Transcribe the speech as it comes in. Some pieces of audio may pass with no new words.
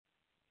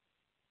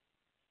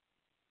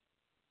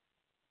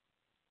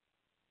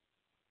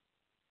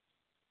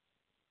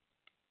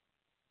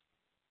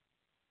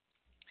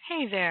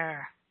Hey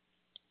there.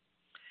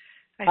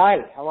 I, Hi,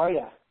 how are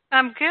you?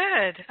 I'm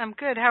good. I'm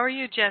good. How are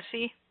you,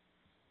 Jesse?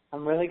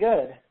 I'm really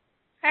good.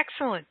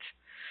 Excellent.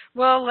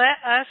 Well, let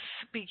us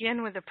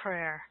begin with a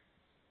prayer.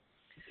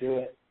 Do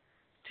it.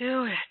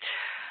 Do it.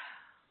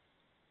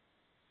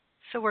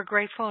 So we're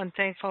grateful and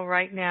thankful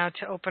right now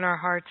to open our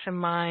hearts and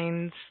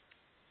minds,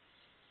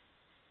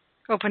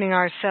 opening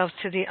ourselves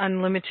to the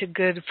unlimited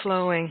good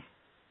flowing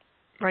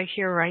right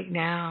here, right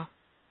now.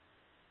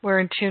 We're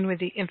in tune with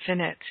the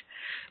infinite.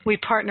 We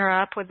partner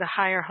up with the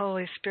higher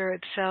Holy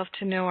Spirit self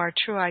to know our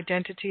true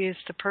identity is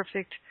the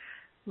perfect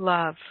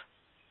love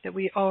that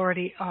we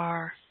already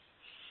are.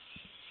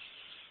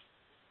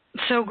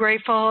 So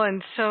grateful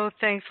and so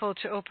thankful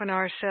to open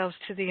ourselves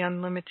to the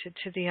unlimited,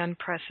 to the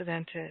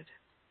unprecedented.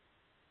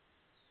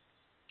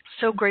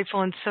 So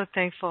grateful and so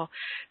thankful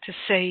to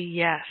say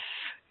yes,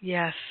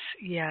 yes,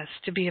 yes,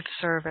 to be of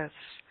service,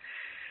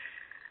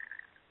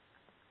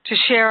 to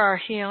share our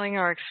healing,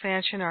 our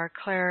expansion, our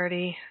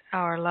clarity,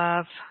 our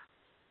love,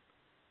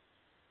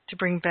 to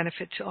bring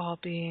benefit to all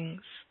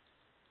beings.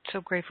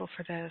 So grateful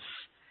for this.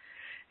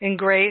 In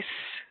grace,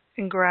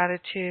 in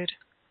gratitude,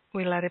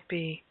 we let it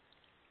be.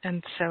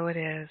 And so it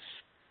is.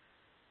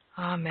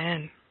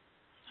 Amen.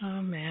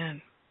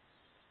 Amen.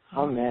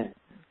 Amen.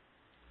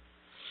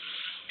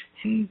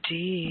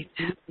 Indeed.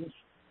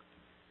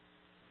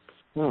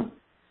 Hmm.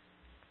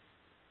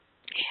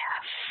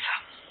 Yes.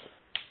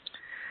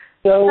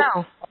 So,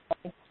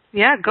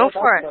 yeah, go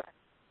for it.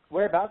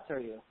 Whereabouts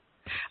are you?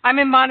 I'm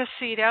in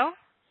Montecito.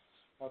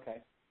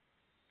 Okay.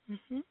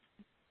 Mm-hmm.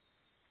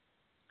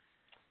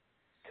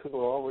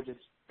 Cool. We're just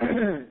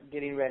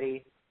getting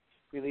ready.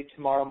 We leave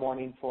tomorrow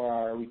morning for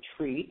our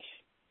retreat.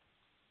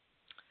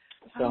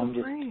 So I'm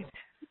just, great.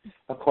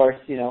 of course,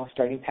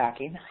 starting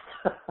packing.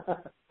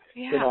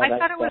 Yeah, I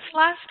thought it was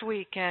last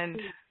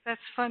weekend. That's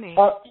funny.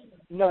 Oh,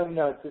 no,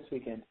 it's this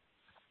weekend.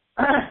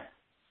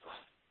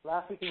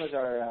 Last weekend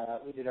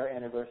was we did our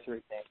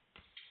anniversary thing.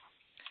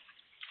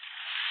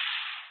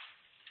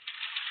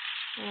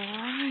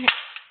 Right.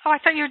 Oh, I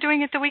thought you were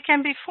doing it the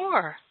weekend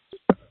before.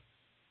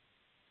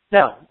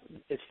 No,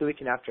 it's the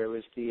weekend after. It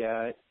was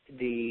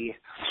the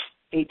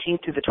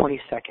 18th to the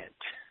 22nd.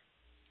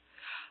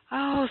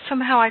 Oh,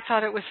 somehow I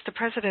thought it was the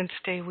President's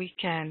Day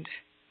weekend.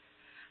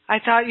 I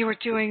thought you were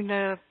doing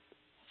the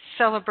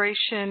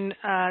celebration,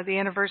 the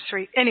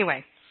anniversary.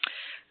 Anyway,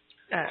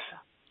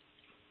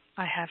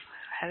 I have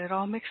had it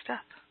all mixed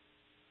up.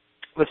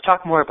 Let's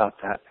talk more about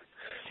that.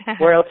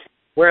 Where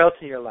else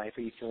in your life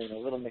are you feeling a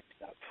little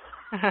mixed up?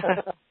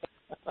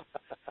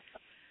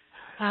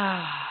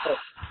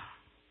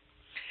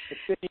 It's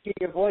good to hear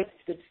your voice.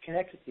 It's good to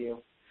connect with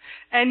you.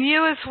 And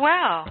you as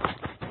well.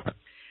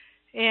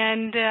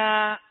 And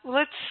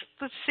let's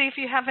see if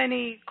you have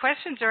any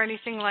questions or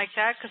anything like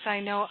that, because I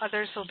know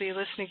others will be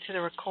listening to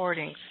the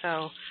recording.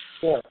 So.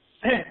 Sure.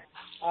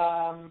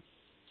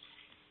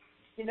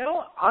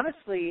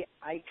 Honestly,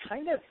 I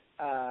kind of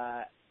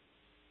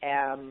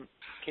am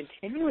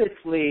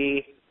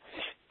continuously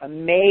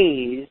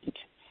amazed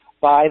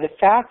by the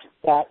fact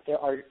that there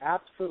are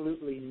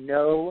absolutely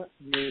no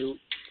new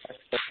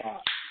stressful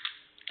thoughts.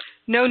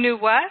 No new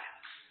what?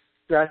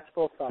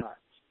 Stressful thoughts.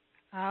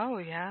 Oh,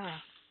 yeah.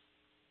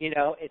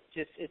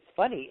 It's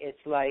funny.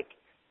 It's like,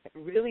 it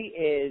really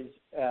is,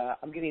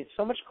 I'm getting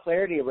so much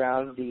clarity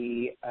around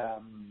the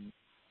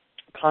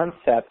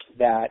concept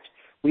that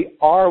we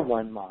are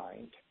one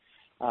mind.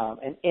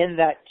 And in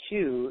that,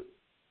 too,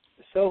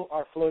 so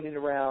are floating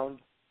around,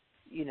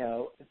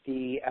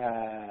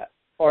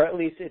 or at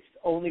least it's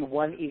only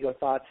one ego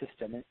thought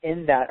system. And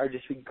in that are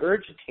just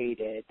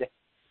regurgitated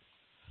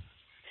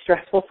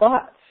stressful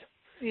thoughts.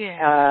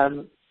 Yeah.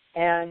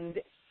 And,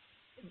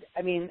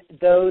 I mean,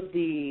 though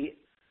the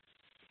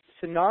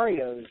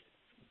scenarios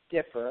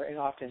differ, and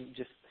often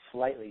just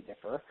slightly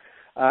differ,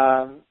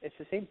 it's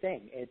the same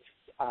thing.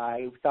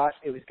 I thought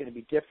it was going to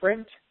be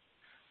different.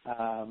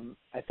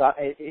 I thought,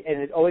 and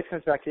it always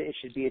comes back to it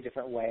should be a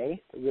different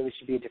way. It really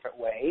should be a different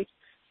way.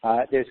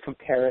 There's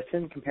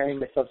comparing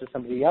myself to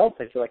somebody else.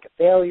 I feel like a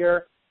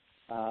failure.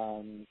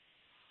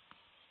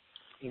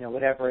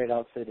 Whatever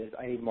else it is.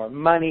 I need more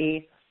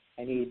money.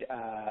 I need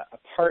a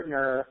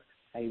partner.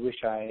 I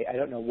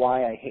don't know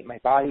why I hate my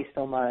body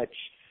so much.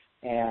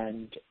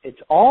 And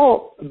it's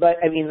all, but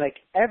I mean, like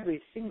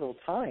every single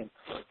time,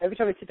 every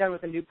time I sit down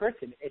with a new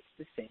person, it's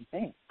the same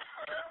thing.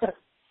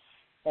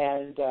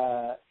 And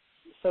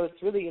so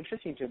it's really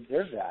interesting to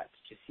observe that,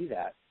 to see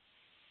that.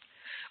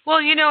 Well,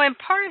 and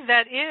part of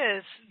that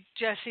is,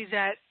 Jesse,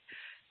 that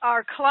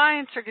our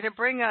clients are going to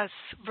bring us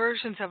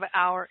versions of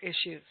our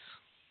issues.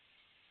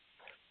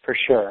 For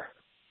sure.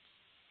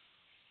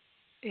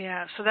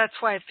 Yeah, so that's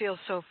why it feels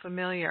so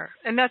familiar.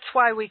 And that's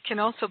why we can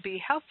also be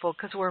helpful,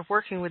 because we're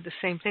working with the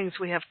same things.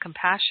 We have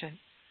compassion.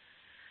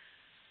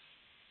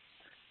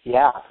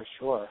 Yeah, for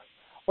sure.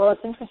 Well,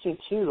 it's interesting,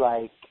 too,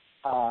 like,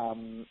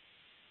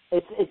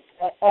 it's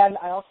and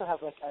I also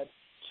have, like, a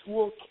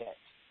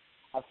toolkit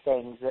of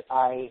things that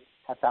I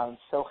have found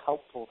so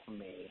helpful for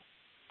me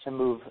to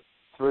move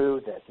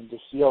through this and to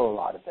heal a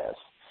lot of this.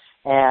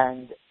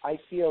 And I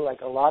feel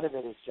like a lot of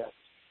it is just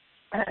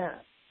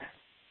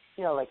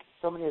like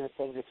so many of the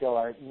things I feel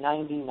are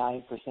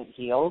 99%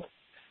 healed,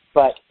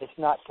 but it's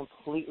not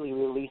completely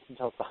released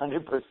until it's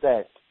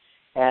 100%.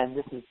 And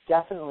this has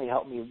definitely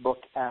helped me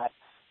look at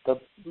the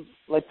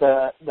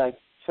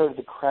sort of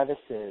the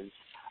crevices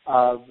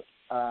of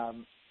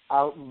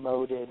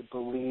outmoded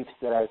beliefs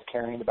that I was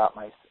carrying about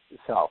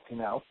myself,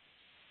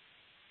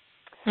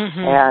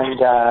 And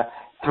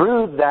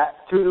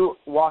through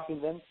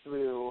walking them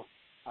through,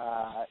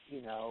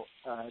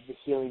 the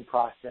healing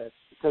process,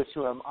 so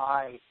too am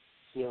I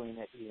healing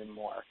it even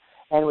more.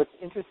 And what's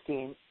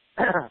interesting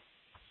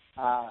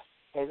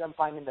is I'm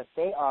finding that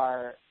they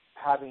are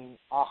having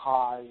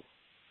ahas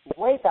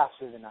way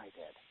faster than I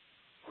did.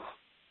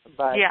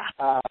 But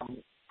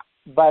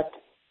but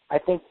I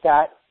think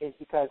that is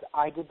because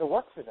I did the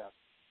work for them,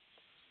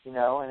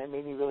 and it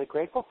made me really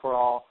grateful for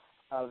all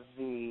of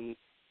the,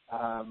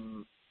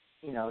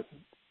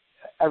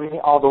 everything,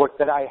 all the work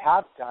that I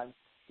have done,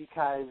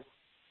 because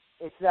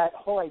it's that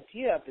whole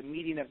idea of the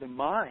meeting of the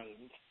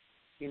mind,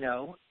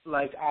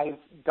 like I've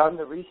done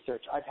the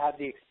research, I've had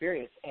the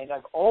experience, and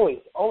I've always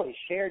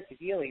shared the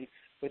healing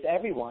with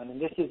everyone,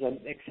 and this is an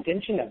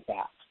extension of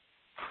that.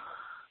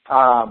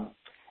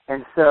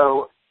 And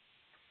so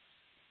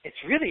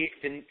it's really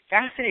been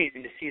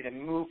fascinating to see them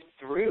move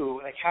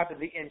through, like have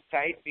the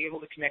insight, be able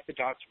to connect the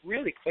dots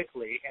really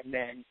quickly, and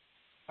then,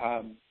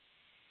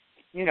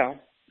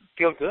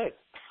 feel good.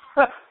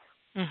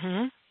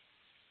 Mhm.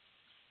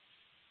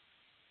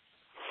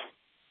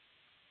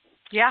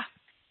 Yeah.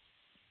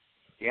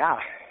 Yeah.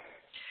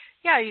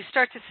 Yeah, you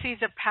start to see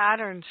the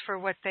patterns for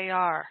what they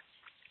are.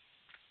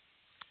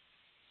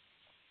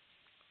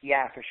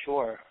 Yeah, for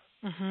sure.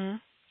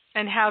 Mhm.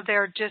 And how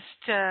they're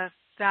just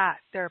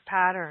they're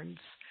patterns.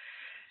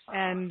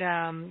 And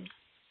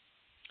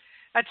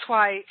that's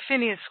why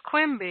Phineas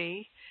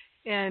Quimby,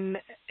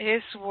 in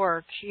his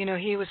work,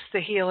 he was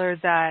the healer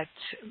that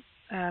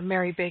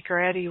Mary Baker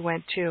Eddy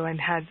went to and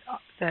had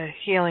the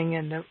healing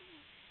and the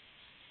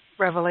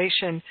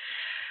revelation.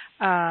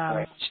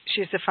 Right.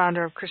 She's the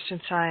founder of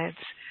Christian Science.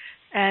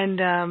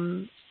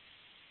 And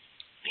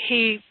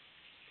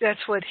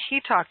that's what he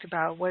talked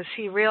about, was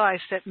he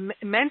realized that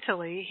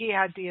mentally he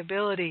had the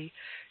ability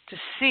to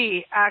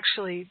see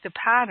actually the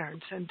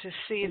patterns and to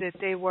see that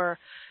they were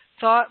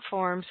thought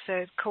forms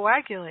that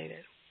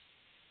coagulated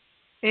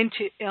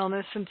into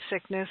illness and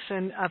sickness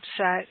and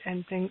upset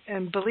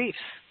and beliefs.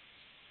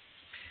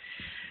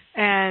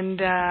 And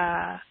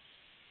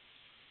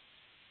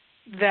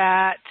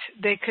that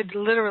they could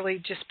literally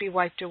just be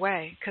wiped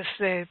away because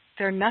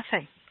they're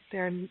nothing.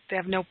 They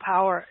have no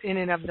power in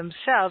and of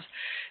themselves.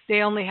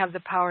 They only have the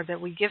power that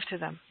we give to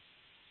them.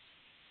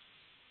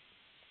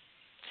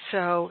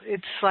 So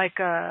it's like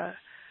a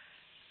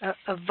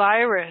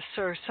virus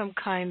or some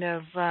kind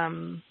of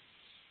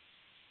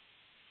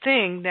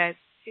thing that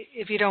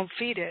if you don't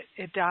feed it,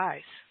 it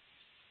dies.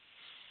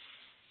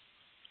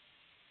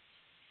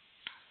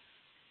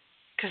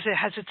 Because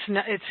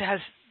it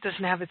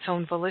doesn't have its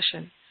own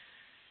volition.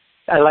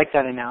 I like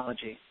that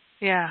analogy.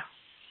 Yeah.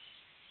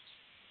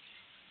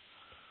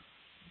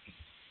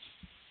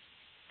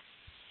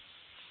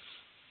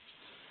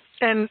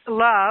 And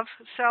love,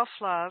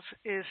 self-love,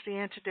 is the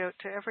antidote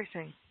to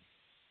everything.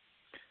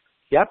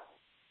 Yep.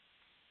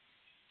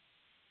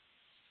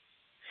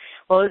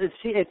 Well,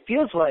 it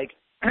feels like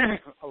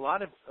a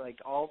lot of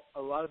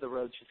the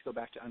roads just go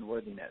back to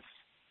unworthiness.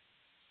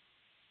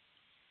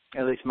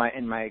 At least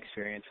in my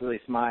experience, at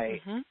least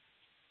my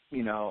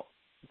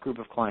group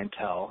of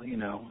clientele,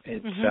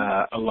 it's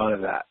a lot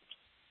of that.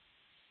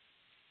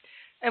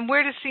 And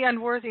where does the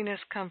unworthiness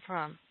come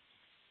from?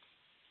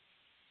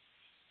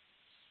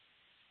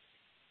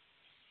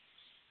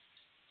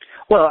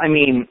 Well, I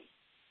mean,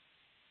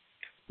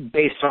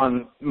 based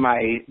on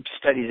my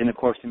studies in A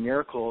Course in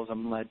Miracles,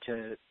 I'm led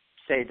to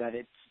say that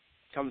it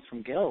comes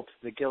from guilt,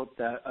 the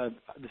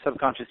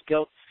subconscious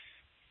guilt,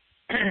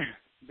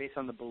 based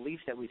on the belief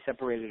that we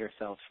separated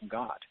ourselves from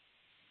God.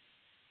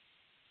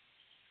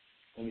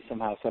 And we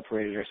somehow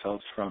separated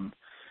ourselves from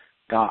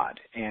God.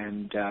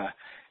 And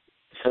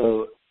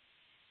so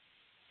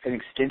an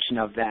extension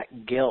of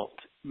that guilt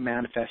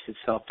manifests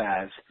itself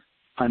as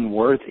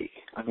unworthy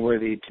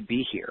to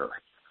be here.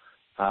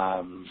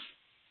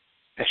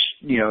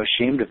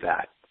 Ashamed of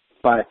that.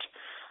 But,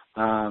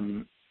 I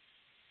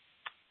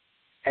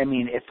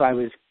mean,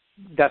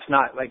 that's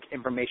not like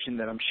information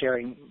that I'm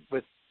sharing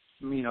with,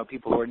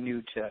 people who are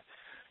new to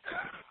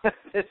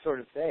this sort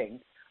of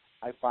thing.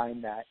 I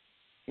find that,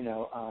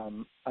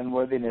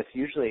 unworthiness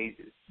usually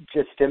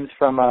just stems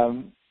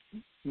from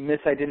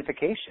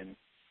misidentification,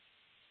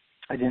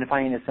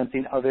 identifying as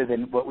something other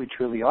than what we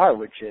truly are,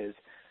 which is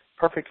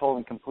perfect, whole,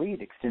 and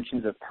complete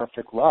extensions of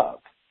perfect love.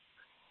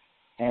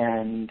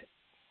 And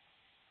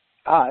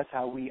us,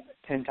 how we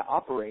tend to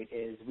operate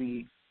is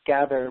we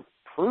gather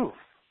proof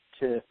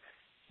to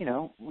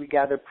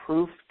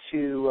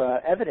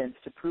evidence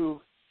to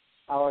prove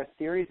our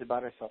theories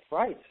about ourselves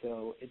right.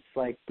 So it's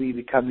like we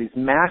become these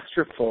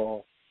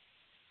masterful,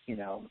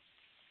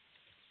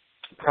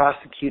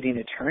 prosecuting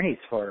attorneys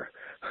for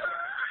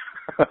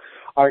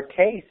our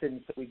case.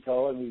 And so we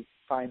go and we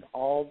find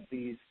all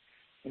these,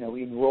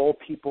 we enroll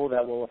people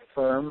that will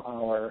affirm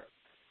our,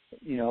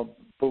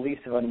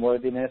 beliefs of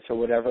unworthiness or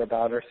whatever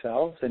about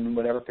ourselves in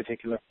whatever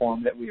particular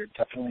form that we are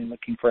definitely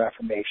looking for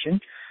affirmation.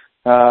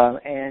 So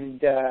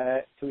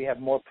we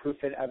have more proof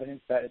and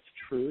evidence that it's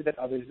true, that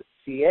others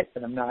see it,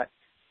 and I'm not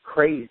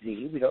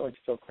crazy. We don't like to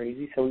feel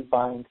crazy, so we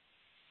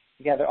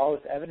gather all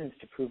this evidence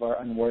to prove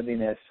our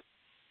unworthiness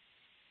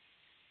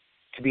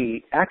to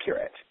be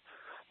accurate,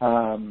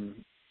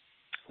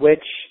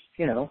 which,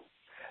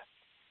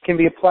 can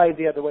be applied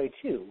the other way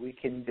too. We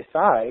can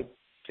decide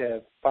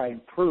to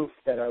find proof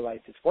that our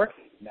life is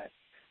working, that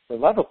we're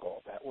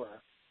lovable, that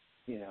we're,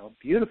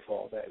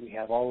 beautiful, that we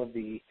have all of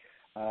the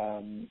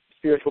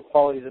spiritual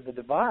qualities of the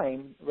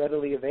divine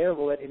readily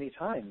available at any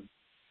time,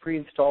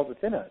 pre-installed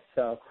within us.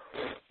 So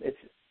it's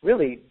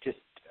really just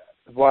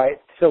why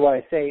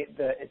I say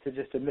that it's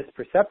just a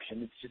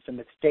misperception. It's just a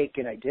mistake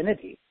in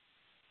identity.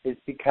 It's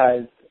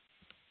because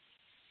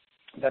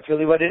that's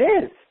really what it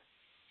is.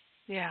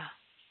 Yeah.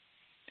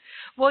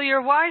 Well,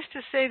 you're wise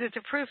to say that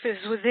the proof is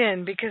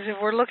within, because if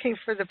we're looking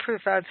for the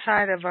proof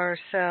outside of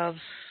ourselves,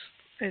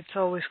 it's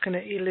always going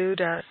to elude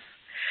us.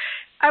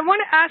 I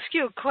want to ask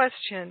you a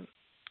question,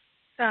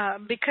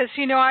 because,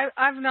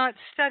 I've not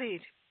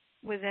studied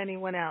with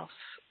anyone else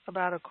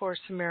about A Course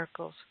in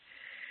Miracles.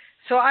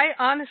 So I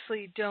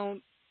honestly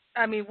don't,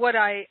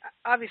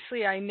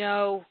 obviously I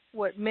know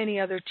what many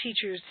other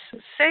teachers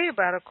say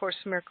about A Course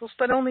in Miracles,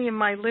 but only in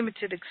my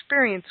limited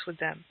experience with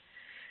them.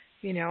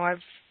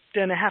 I've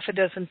done a half a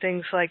dozen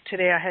things, like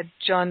today I had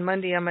John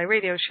Mundy on my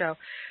radio show.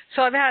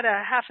 So I've had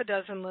a half a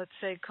dozen, let's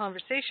say,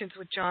 conversations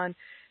with John,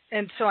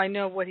 and so I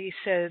know what he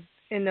said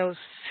in those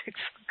 6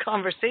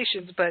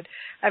 conversations, but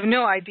I have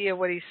no idea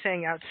what he's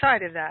saying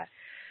outside of that.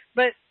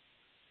 But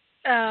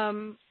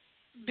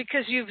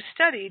because you've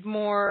studied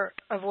more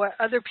of what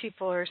other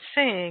people are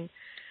saying,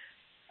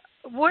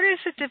 what is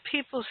it that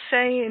people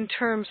say in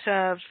terms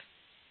of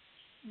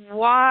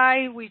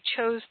why we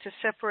chose to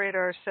separate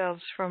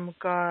ourselves from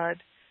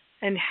God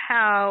and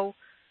how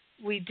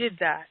we did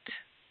that?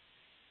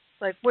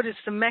 Like, what is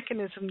the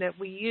mechanism that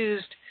we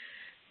used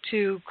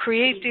to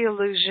create the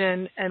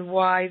illusion, and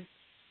why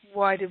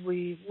did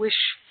we wish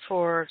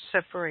for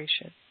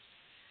separation?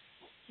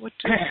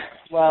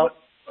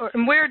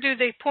 And where do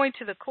they point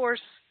to the Course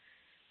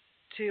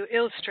to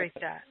illustrate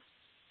that?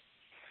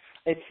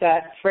 It's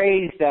that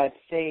phrase that's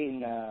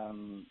saying, I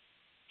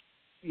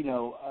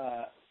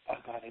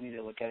need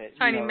to look at it.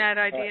 Tiny mad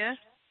idea?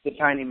 The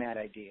tiny mad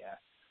idea.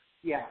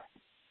 Yeah.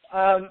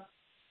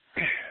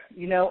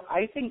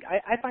 I think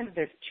I find that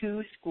there's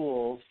 2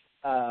 schools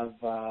of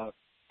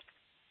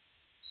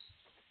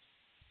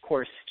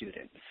Course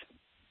students,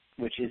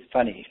 which is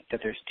funny that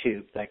there's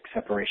 2, like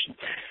separation.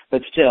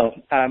 But still,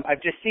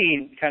 I've just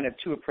seen kind of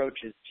 2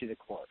 approaches to the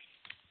Course.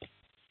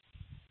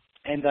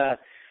 And the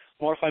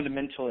more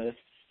fundamentalists,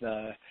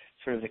 the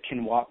sort of the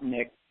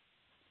Kinwapnik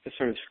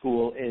sort of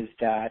school, is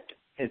that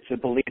it's a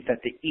belief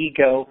that the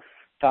ego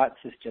thought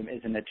system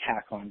is an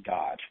attack on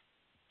God.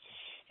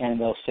 And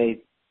they'll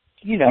say,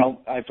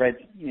 I've read,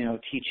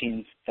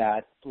 teachings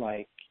that,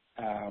 like,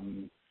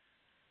 and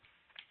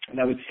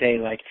I would say,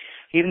 like,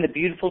 even the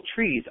beautiful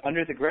trees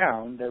under the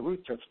ground, their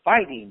roots are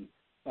fighting,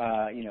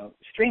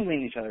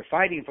 strangling each other,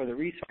 fighting for the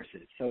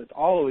resources. So it's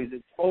always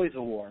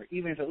a war.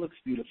 Even if it looks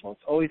beautiful,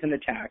 it's always an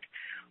attack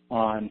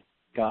on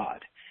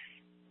God.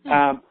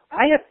 I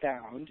have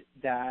found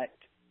that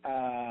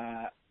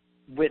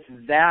with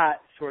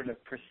that sort of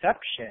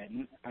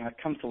perception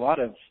comes a lot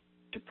of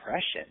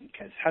depression,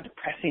 because how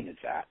depressing is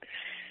that?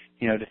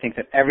 To think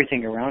that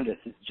everything around us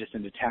is just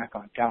an attack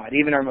on God.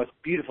 Even our most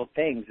beautiful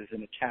things is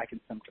an attack in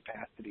some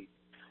capacity.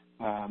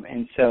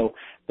 And so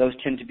those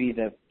tend to be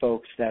the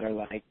folks that are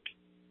like,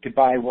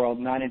 goodbye world,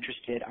 not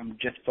interested. I'm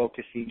just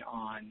focusing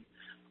on,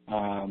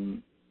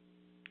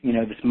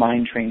 this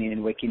mind training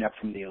and waking up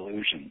from the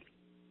illusion.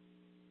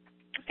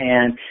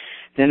 And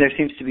then there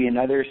seems to be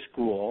another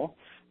school,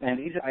 and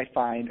these I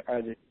find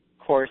are the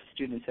Course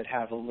students that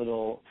have a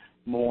little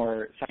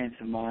more science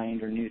of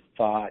mind or new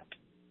thought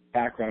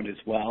background as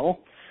well.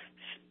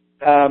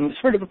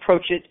 Sort of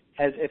approach it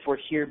as if we're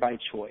here by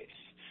choice,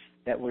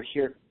 that we're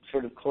here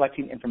sort of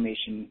collecting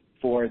information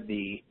for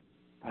the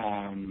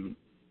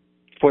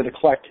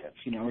collective.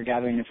 We're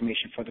gathering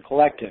information for the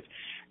collective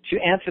to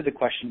answer the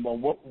question, well,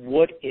 what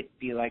would it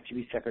be like to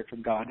be separate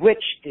from God?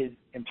 Which is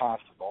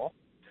impossible,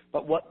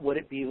 but what would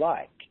it be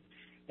like?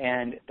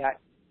 And that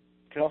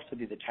could also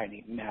be the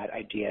tiny mad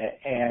idea.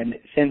 And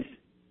since,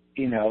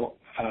 in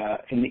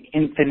the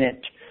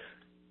infinite,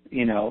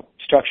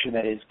 structure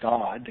that is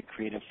God, the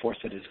creative force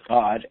that is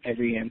God,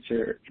 every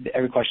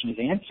question is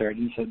answered,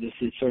 and so this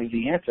is sort of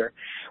the answer.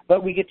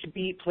 But we get to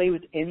play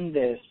within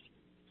this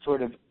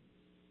sort of,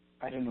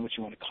 I don't know what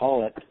you want to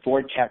call it,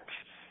 vortex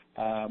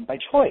by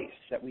choice,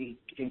 that we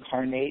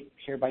incarnate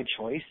here by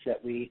choice,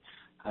 that we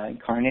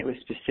incarnate with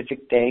specific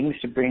things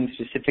to bring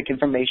specific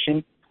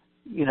information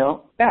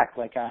back.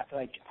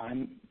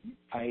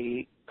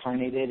 I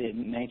incarnated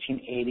in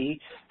 1980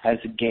 as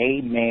a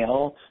gay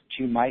male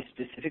to my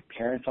specific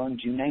parents on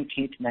June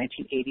 19th,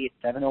 1980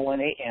 at 7:01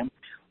 a.m.,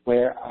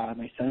 where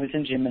my son was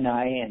in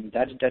Gemini and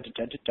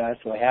da-da-da-da-da-da-da.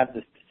 So I have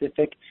the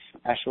specific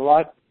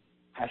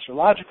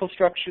astrological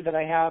structure that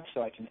I have,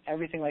 so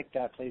everything like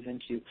that plays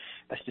into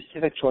a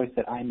specific choice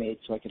that I made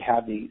so I could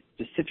have the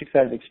specific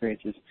set of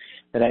experiences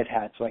that I've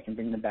had so I can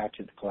bring them back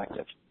to the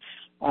collective.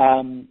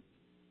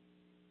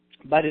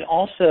 But it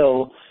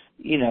also,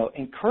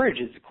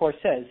 encourages, the Course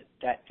says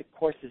that the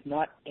Course is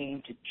not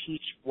aimed to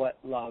teach what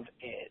love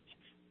is.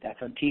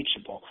 That's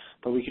unteachable.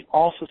 But we can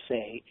also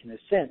say, in a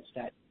sense,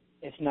 that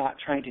it's not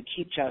trying to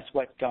teach us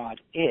what God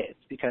is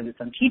because it's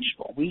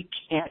unteachable. We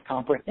can't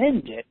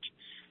comprehend it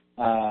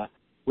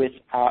with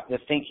the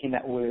thinking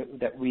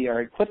that we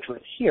are equipped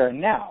with here and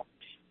now.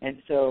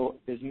 And so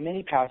there's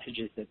many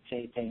passages that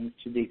say things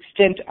to the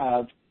extent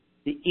of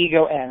the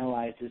ego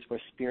analyzes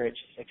where spirit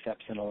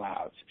accepts and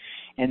allows.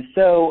 And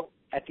so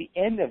at the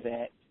end of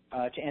it,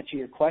 to answer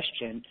your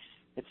question,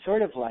 it's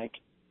sort of like,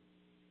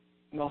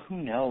 well, who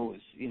knows,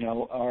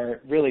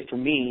 or really for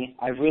me,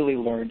 I've really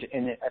learned,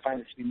 and I find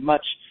this to be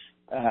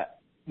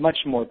much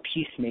more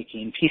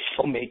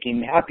peaceful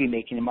making, happy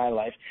making in my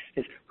life,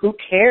 is who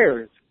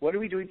cares? What are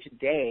we doing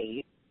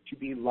today to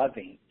be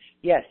loving?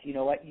 Yes, you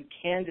know what? You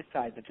can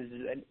decide that this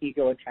is an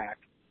ego attack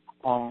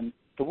on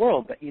the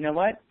world, but you know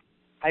what?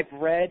 I've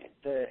read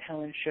the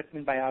Helen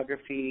Schucman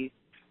biography.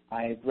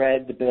 I've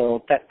read the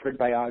Bill Thetford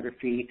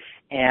biography,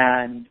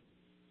 and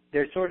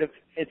there's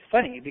it's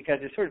funny because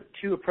there's sort of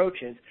two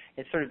approaches.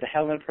 It's sort of the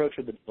Helen approach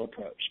or the Bill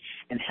approach.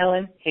 And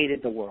Helen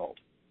hated the world.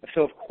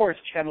 So, of course,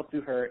 channeled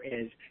through her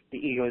is the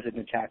ego is an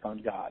attack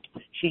on God.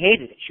 She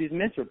hated it. She was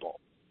miserable.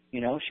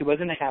 She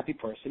wasn't a happy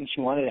person. She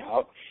wanted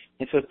out.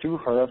 And so through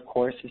her, of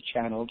course, is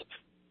channeled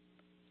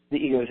the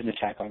ego is an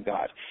attack on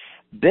God.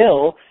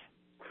 Bill,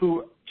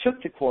 who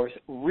took the Course,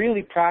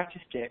 really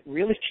practiced it,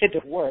 really did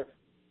the work,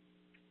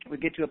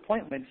 would get to a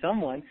point when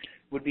someone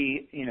would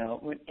be,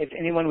 if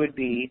anyone would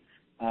be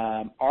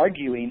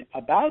arguing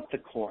about the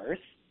Course,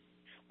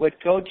 would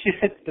go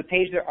to the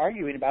page they're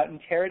arguing about and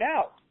tear it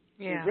out.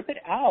 Yeah. Rip it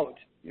out.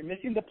 You're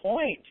missing the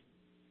point,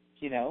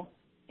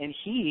 And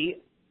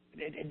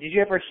did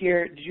you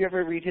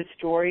ever read his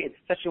story? It's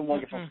such a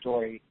wonderful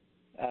story.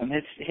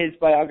 His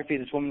biography,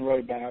 this woman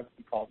wrote a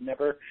biography called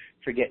Never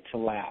Forget to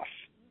Laugh.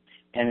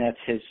 And that's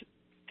his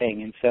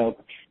thing. And so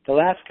the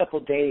last couple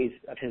of days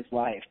of his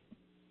life,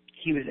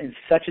 he was in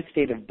such a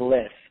state of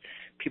bliss.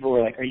 People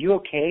were like, "Are you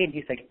okay?" And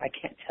he's like, "I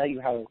can't tell you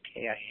how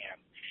okay I am."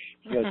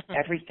 He goes,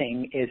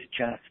 "Everything is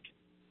just,"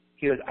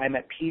 he goes, "I'm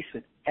at peace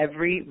with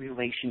every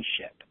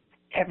relationship,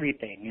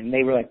 everything." And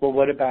they were like, "Well,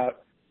 what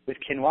about with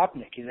Ken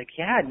Wapnick?" He's like,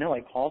 "Yeah, no,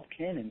 I called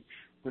Ken and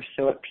we're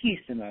so at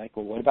peace." And they're like,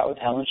 "Well, what about with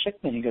Helen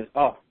Schucman?" He goes,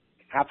 "Oh,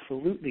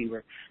 absolutely.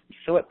 We're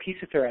so at peace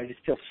with her. I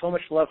just feel so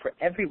much love for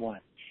everyone."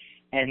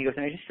 And he goes,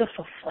 "And I just feel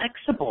so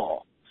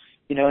flexible."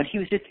 And he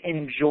was just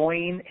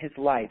enjoying his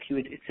life. He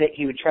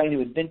would try new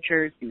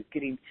adventures. He was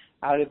getting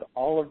out of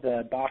all of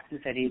the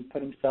boxes that he had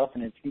put himself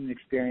in his human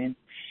experience.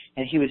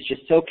 And he was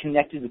just so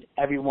connected with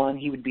everyone.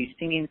 He would be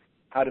singing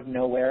out of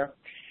nowhere.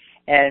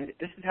 And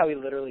this is how he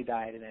literally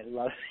died, and I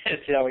love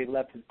this, how he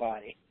left his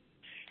body.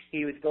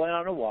 He was going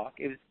on a walk.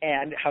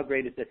 And how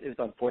great is this? It was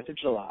on 4th of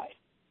July.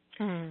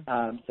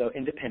 So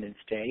Independence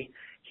Day.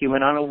 He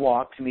went on a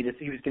walk he was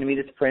going to meet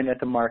his friend at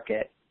the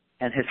market,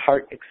 and his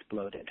heart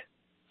exploded.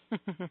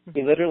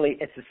 He literally,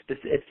 it's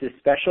a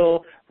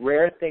special,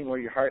 rare thing where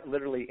your heart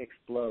literally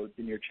explodes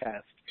in your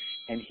chest,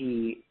 and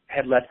he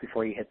had left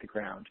before he hit the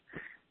ground.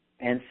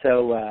 And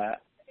so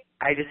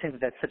I just think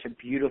that's such a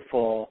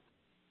beautiful,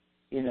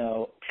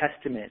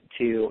 testament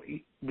to,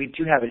 we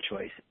do have a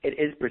choice. It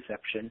is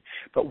perception,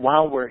 but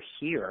while we're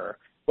here,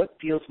 what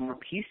feels more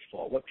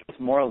peaceful? What feels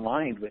more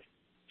aligned with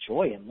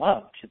joy and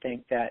love? To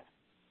think that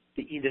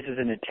this is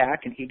an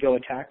ego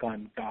attack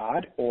on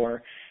God,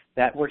 or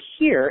that we're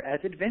here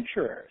as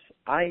adventurers.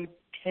 I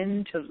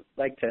tend to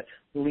like to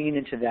lean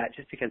into that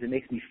just because it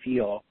makes me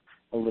feel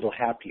a little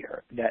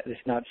happier, that it's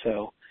not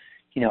so,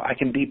 I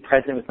can be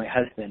present with my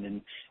husband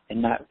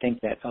and not think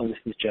that, oh, this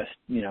is just,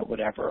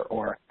 whatever,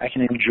 or I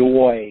can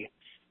enjoy,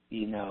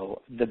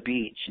 the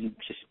beach and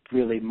just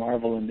really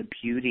marvel in the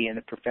beauty and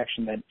the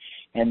perfection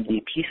and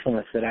the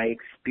peacefulness that I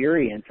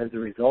experience as a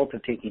result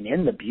of taking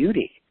in the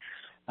beauty.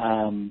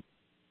 And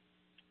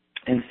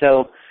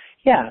so,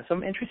 so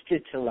I'm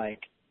interested to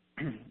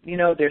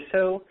there's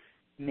so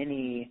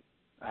many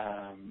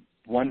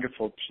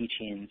wonderful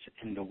teachings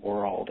in the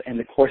world, and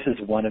the Course is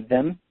one of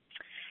them.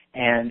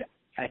 And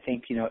I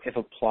think, if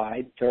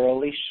applied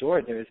thoroughly,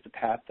 sure, there's the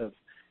path of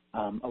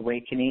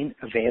awakening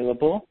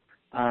available.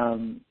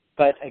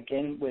 But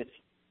again,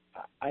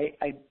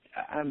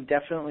 I'm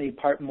definitely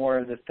part more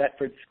of the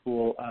Thetford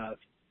school of,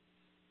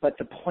 but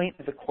the point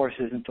of the Course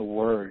isn't the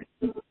word,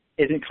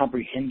 isn't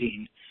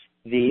comprehending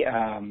the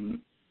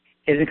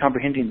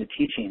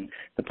teaching.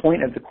 The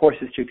point of the Course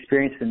is to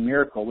experience the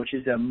miracle, which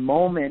is a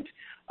moment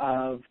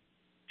of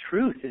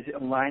truth, is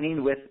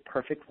aligning with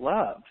perfect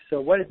love. So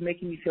what is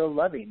making me feel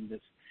loving? This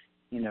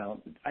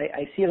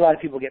I see a lot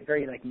of people get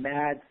very like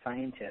mad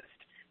scientist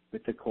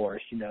with the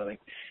Course, like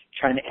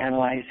trying to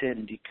analyze it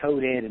and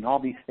decode it and all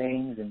these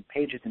things and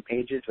pages,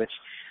 which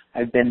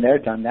I've been there,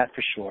 done that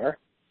for sure.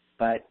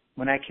 But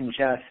when I can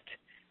just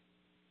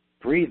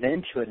breathe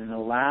into it and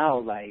allow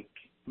like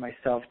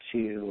myself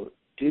to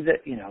do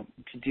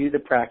the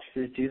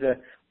practices, do the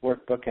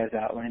workbook as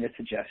outlined, as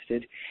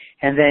suggested,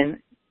 and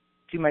then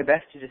do my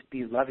best to just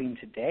be loving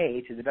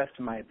today to the best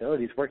of my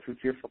abilities, work through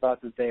fearful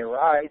thoughts as they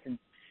arise, and,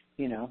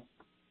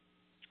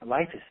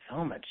 life is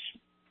so much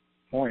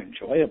more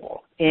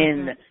enjoyable.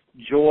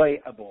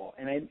 Enjoyable.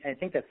 And I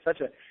think that's such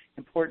an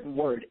important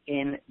word,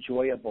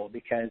 enjoyable,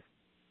 because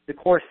the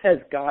Course says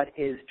God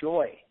is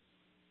joy.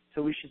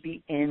 So we should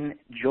be in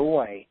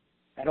joy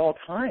at all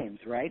times,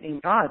 right, in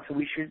God. So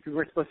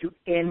we're supposed to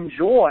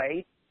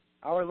enjoy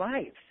our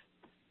lives,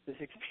 this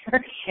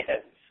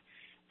experience.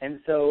 And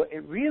so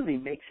it really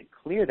makes it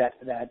clear that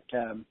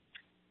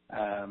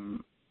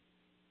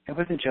it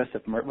wasn't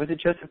Joseph Murphy. Was it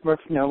Joseph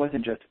Murphy? No, it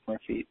wasn't Joseph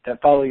Murphy.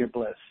 Follow Your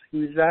Bliss.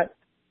 Who's that?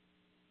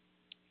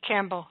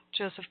 Campbell.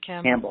 Joseph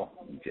Campbell. Campbell.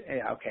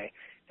 Yeah, okay.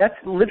 That's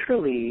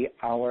literally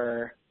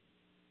our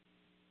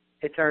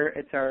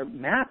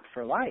map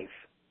for life.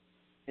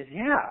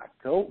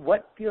 Go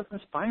what feels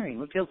inspiring,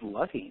 what feels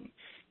loving.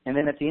 And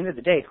then at the end of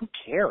the day, who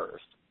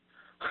cares?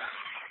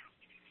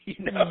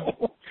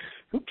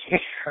 Who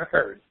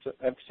cares?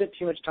 I've spent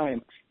too much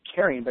time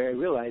caring, but I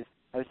realized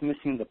I was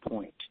missing the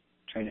point,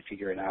 trying to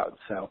figure it out.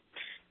 So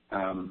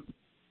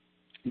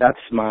that's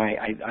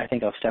I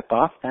think I'll step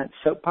off that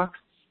soapbox,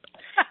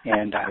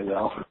 and I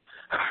will.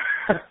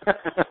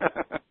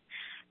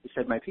 You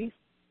said my piece.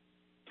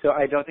 So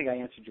I don't think I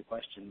answered your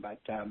question, but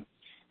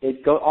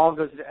all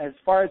goes, as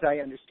far as I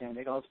understand,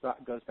 it all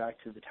goes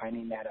back to the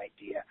tiny mad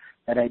idea.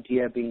 That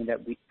idea being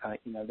that we,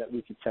 that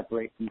we could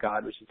separate from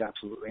God, which is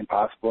absolutely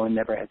impossible and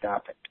never has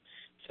happened.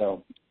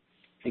 So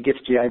it gets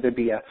to either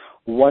be a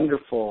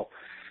wonderful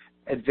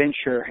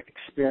adventure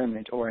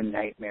experiment or a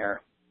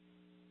nightmare.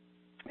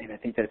 And I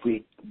think that if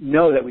we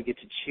know that we get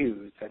to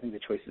choose, I think the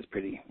choice is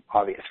pretty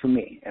obvious for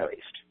me, at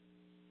least.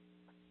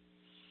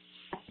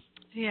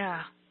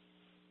 Yeah.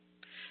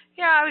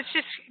 Yeah, I was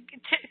just,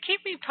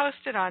 keep me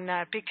posted on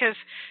that, because,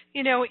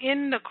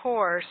 in the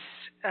Course,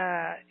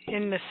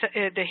 in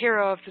the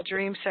Hero of the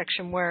Dream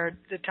section where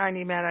the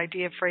tiny mad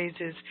idea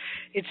phrases,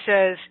 it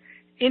says,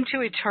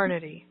 into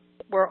eternity,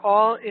 where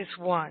all is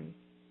one,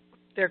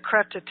 there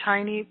crept a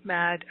tiny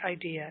mad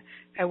idea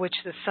at which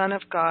the Son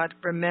of God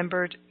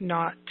remembered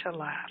not to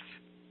laugh.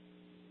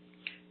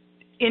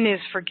 In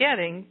his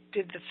forgetting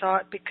did the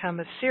thought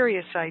become a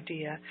serious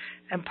idea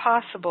and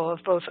possible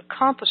of both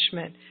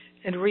accomplishment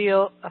and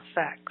real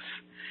effects.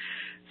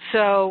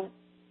 So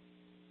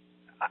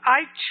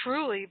I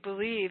truly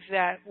believe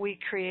that we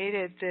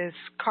created this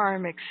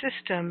karmic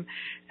system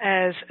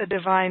as a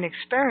divine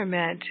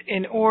experiment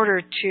in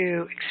order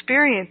to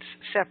experience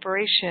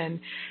separation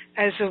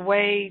as a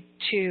way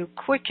to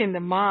quicken the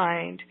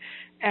mind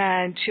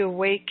and to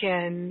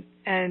awaken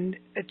and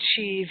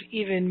achieve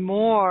even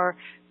more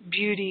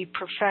beauty,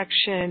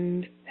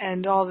 perfection,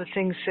 and all the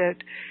things that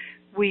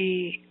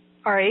we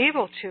are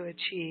able to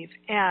achieve.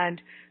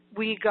 And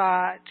we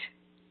got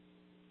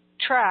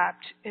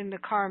trapped in the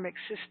karmic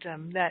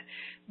system that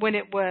when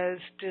it was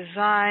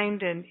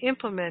designed and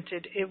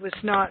implemented, it was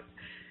not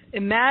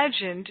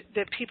imagined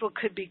that people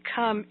could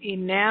become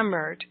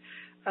enamored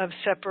of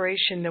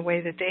separation the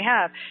way that they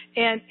have.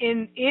 And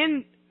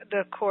in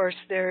the Course,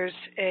 there's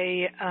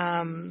a,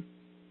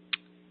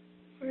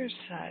 where's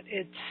that?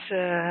 It's,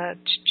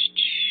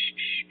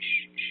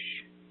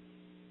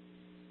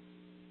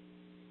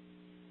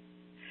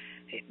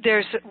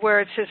 there's where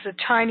it says the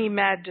tiny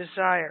mad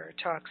desire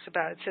talks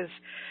about. It says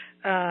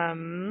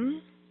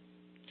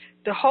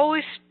the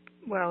Holy.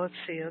 Well, let's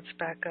see. Let's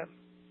back up.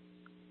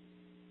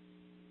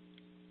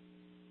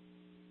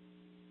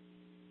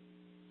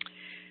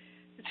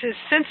 It says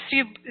since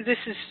you. This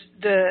is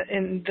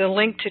the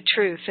link to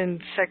truth in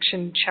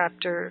section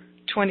chapter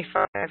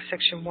 25,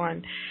 section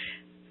 1,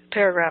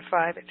 paragraph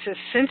 5. It says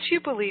since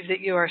you believe that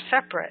you are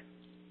separate,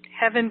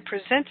 heaven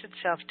presents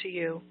itself to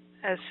you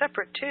as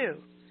separate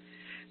too.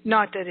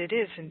 Not that it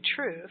is in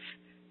truth,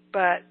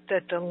 but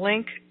that the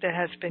link that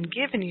has been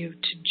given you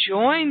to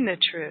join the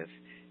truth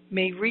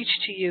may reach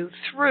to you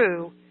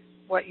through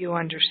what you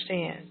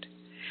understand.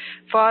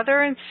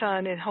 Father and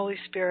Son and Holy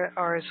Spirit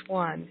are as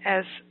one,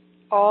 as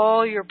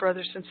all your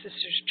brothers and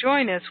sisters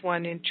join as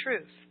one in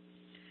truth.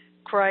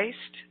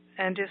 Christ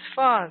and his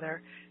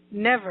Father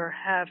never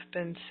have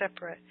been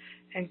separate,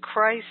 and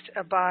Christ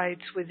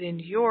abides within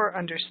your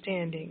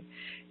understanding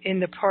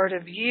in the part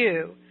of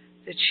you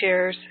that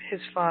shares his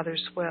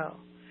Father's will.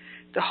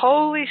 The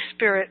Holy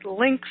Spirit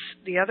links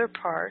the other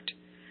part,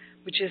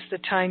 which is the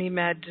tiny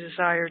mad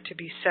desire to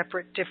be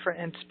separate, different,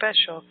 and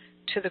special,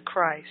 to the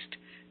Christ,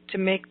 to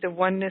make the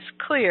oneness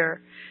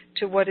clear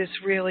to what is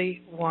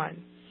really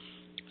one.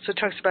 So it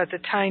talks about the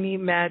tiny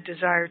mad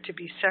desire to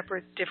be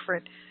separate,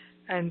 different,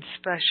 and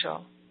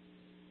special.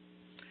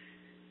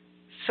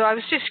 So I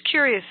was just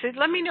curious.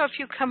 Let me know if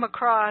you come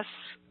across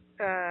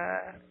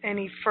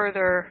any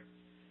further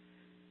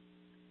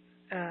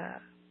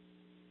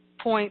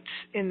points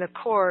in the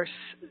Course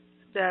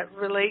that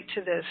relate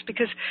to this,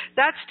 because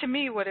that's to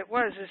me what it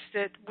was, is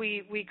that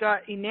we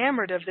got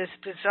enamored of this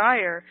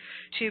desire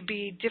to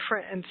be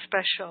different and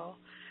special,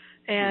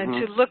 and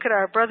to look at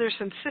our brothers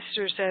and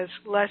sisters as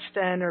less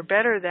than or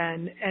better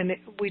than, and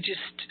we just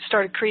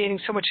started creating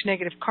so much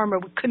negative karma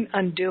we couldn't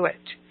undo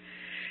it.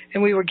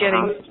 And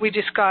we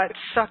just got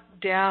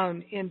sucked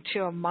down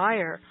into a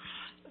mire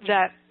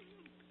that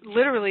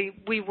literally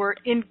we were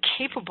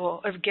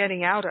incapable of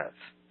getting out of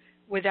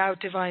without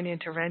divine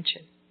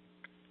intervention.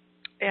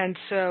 And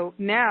so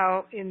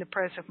now, in the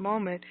present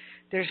moment,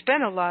 there's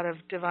been a lot of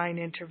divine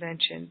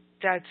intervention.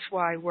 That's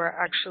why we're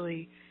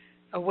actually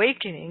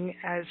awakening,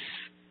 as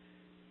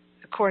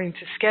according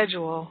to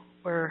schedule,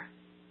 we're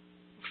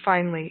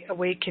finally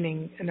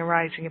awakening and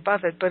arising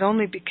above it, but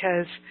only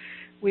because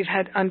we've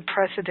had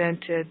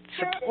unprecedented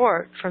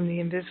support from the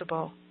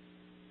invisible.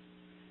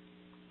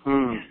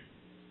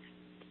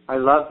 I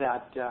love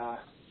that.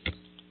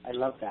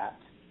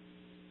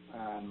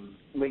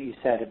 What you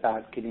said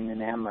about getting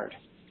enamored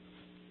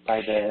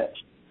by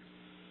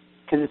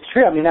because it's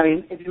true. I mean,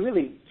 if you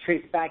really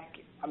trace back,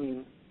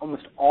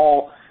 almost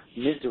all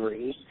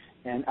misery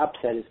and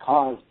upset is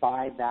caused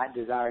by that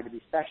desire to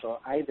be special,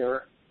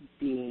 either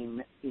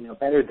being,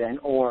 better than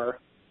or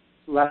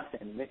less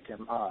than,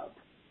 victim of.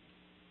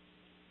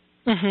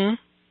 Mm-hmm.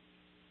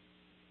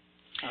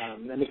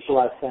 That makes a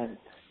lot of sense.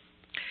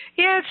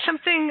 Yeah, it's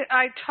something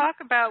I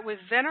talk about with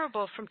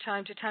Venerable from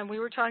time to time. We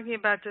were talking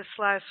about this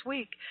last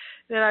week,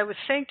 that I was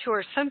saying to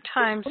her,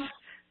 sometimes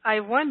I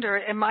wonder,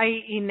 am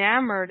I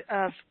enamored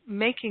of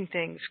making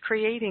things,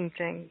 creating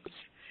things?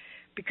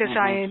 Because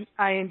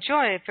I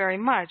enjoy it very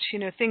much,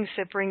 things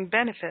that bring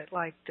benefit,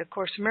 like the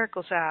Course in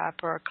Miracles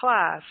app, or a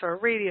class, or a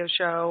radio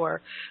show,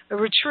 or a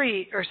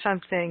retreat, or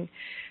something.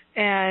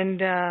 And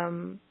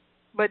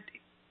but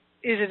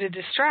is it a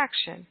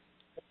distraction?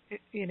 Is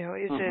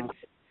it?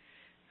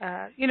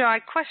 I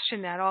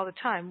question that all the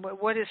time.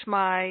 What is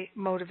my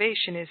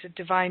motivation? Is it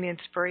divine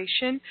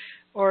inspiration,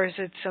 or is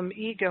it some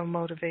ego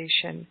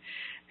motivation?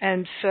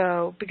 And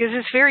so, because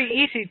it's very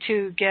easy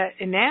to get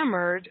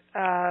enamored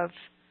of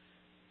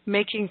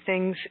making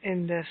things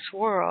in this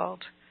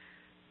world,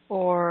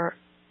 or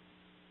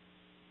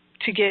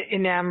to get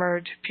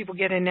enamored, people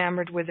get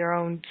enamored with their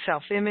own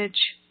self-image.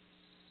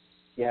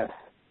 Yes.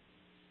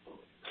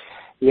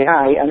 Yeah,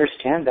 I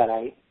understand that.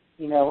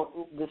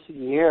 This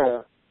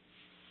year,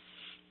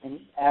 and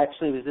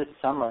actually it was this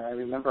summer, I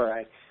remember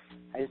I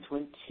just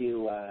went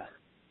to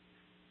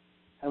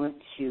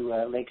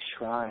Lake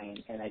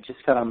Shrine, and I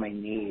just got on my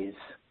knees.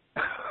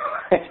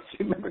 I just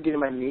remember getting on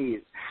my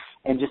knees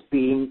and just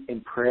being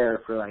in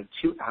prayer for like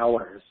 2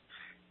 hours,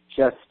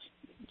 just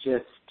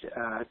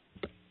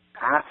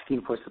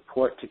asking for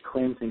support to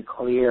cleanse and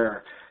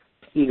clear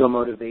ego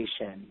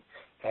motivation,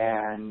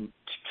 and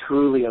to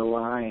truly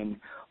align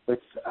with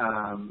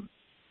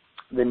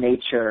the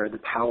nature, the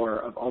power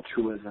of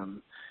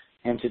altruism,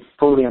 and to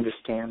fully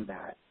understand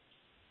that.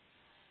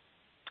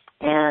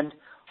 And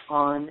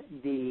on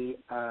the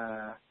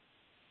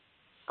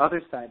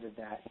other side of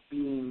that,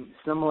 being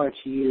similar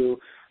to you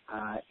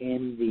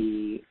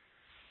in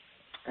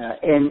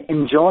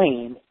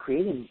enjoying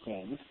creating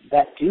things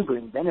that do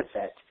bring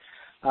benefit,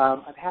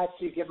 I've had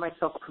to give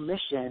myself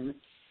permission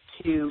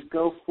to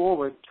go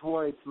forward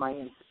towards my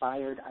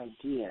inspired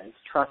ideas,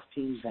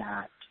 trusting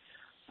that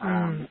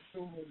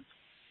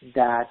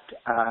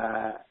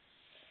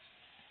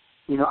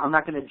I'm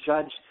not going to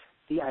judge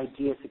the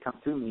ideas that come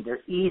through me.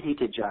 They're easy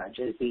to judge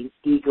as being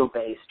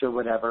ego-based or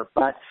whatever,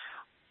 but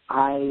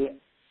I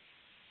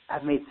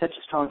have made such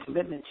a strong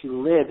commitment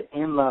to live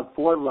in love,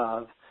 for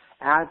love,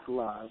 as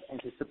love, and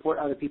to support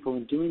other people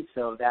in doing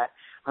so, that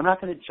I'm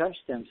not going to judge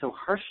them so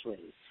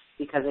harshly,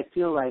 because I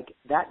feel like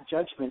that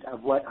judgment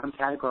of what I'm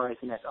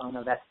categorizing as, oh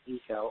no, that's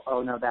ego,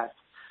 oh no, that's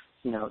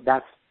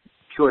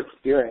pure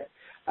spirit,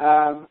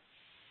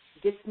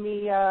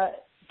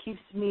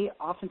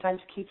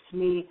 oftentimes keeps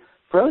me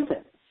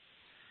frozen,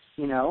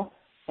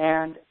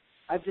 and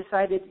I've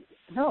decided,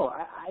 no,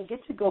 I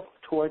get to go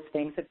towards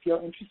things that feel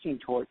interesting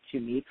to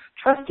me,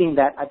 trusting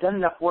that I've done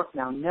enough work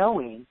now,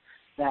 knowing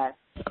that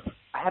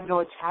I have no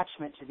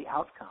attachment to the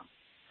outcome,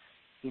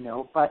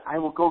 but I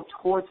will go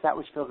towards that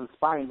which feels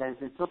inspiring, that has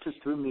been filtered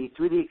through me,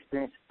 through the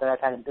experiences that I've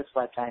had in this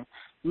lifetime,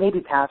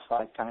 maybe past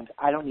lifetimes.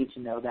 I don't need to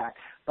know that,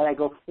 but I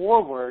go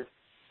forward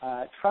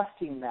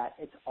trusting that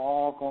it's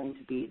all going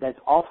to be, that's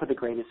all for the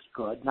greatest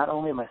good, not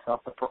only of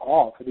myself, but for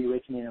all, for the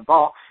awakening of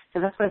all,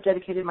 because that's what I've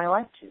dedicated my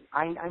life to.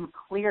 I'm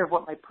clear of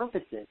what my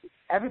purpose is. It's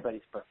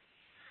everybody's purpose.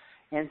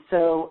 And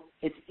so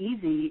it's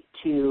easy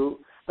to,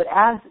 but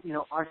as,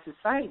 our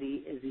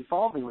society is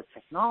evolving with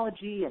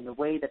technology and the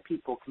way that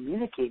people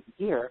communicate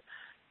here,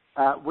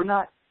 we're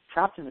not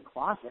trapped in a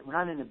closet. We're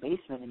not in a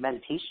basement in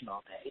meditation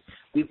all day.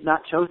 We've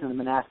not chosen the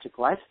monastic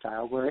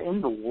lifestyle. We're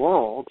in the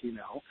world,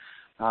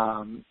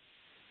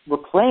 we're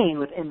playing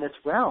within this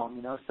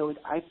realm, so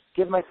I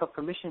give myself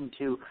permission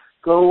to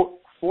go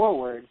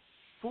forward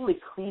fully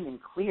clean and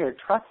clear,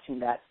 trusting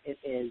that it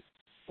is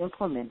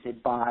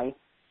implemented by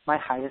my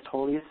highest,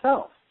 holiest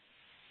self.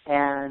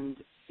 And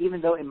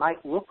even though it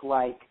might look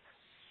like,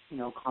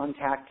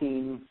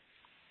 contacting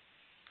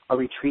a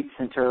retreat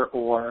center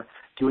or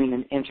doing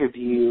an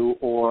interview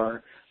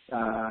or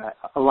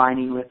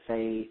aligning with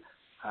I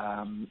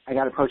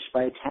got approached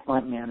by a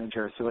talent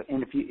manager, so an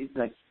interview,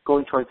 like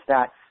going towards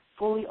that,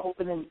 fully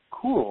open and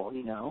cool,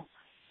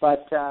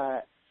 But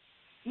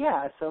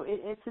so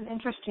it's an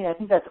interesting. I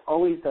think that's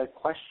always a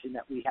question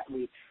that we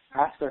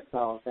ask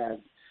ourselves as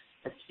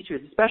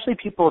teachers, especially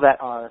people that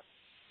are,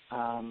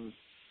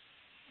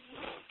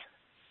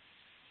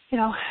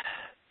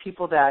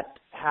 people that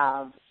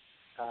have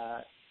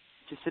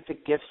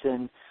specific gifts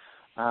in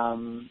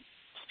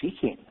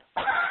speaking,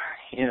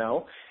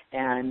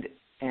 and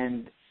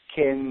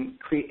can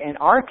create and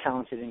are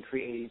talented in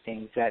creating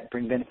things that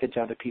bring benefit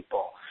to other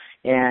people,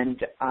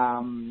 and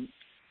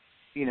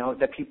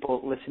that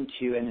people listen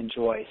to and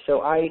enjoy.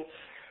 So I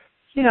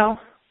can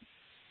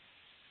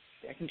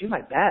do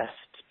my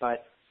best,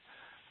 but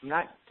I'm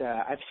not.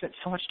 I've spent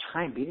so much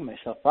time beating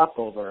myself up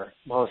over,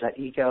 is that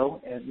ego?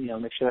 And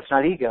make sure that's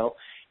not ego.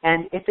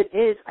 And if it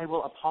is, I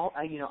will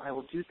I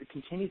will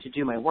continue to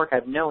do my work. I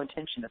have no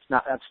intention of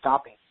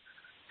stopping.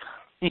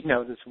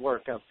 This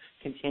work of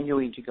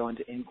continuing to go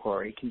into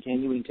inquiry,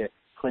 continuing to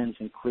cleanse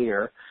and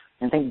clear.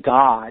 And thank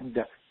God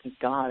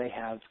I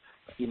have,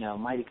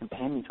 mighty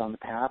companions on the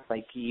path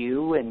like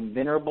you and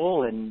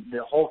Venerable and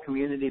the whole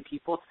community of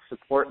people to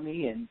support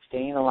me and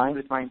staying aligned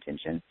with my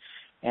intention.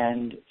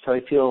 And so I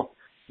feel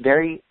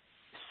very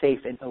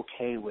safe and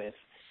okay with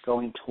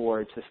going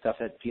towards the stuff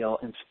that feel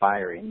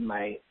inspiring,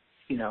 my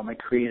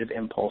creative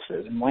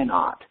impulses, and why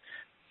not?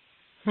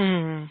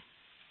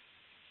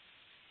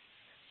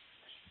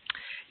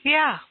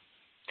 Yeah,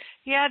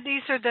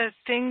 these are the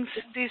things,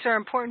 these are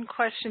important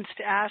questions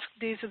to ask.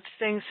 These are the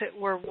things that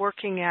we're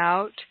working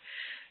out.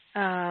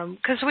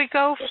 Because we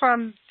go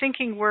from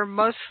thinking we're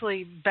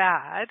mostly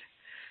bad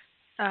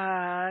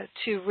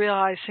to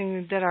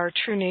realizing that our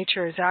true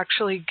nature is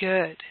actually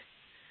good.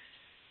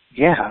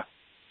 Yeah.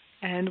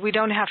 And we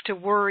don't have to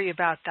worry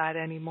about that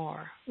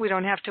anymore. We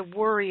don't have to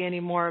worry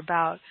anymore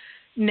about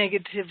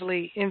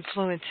negatively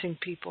influencing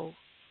people.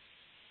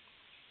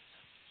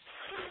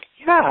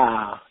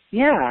 No,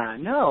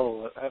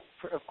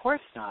 of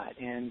course not.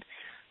 And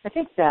I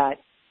think that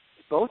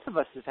both of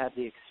us have had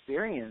the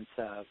experience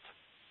of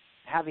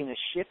having a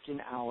shift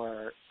in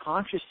our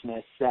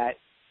consciousness that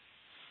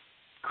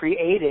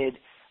created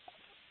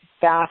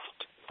fast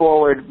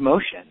forward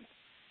motion.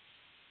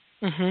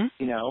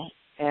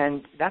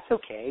 And that's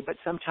okay, but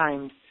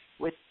sometimes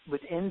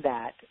within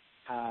that,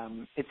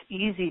 it's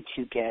easy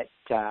to get,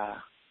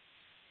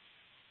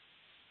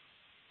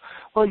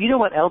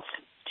 what else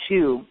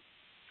too,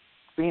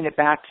 bringing it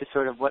back to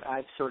sort of what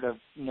I've sort of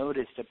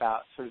noticed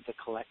about sort of the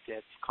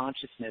collective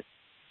consciousness.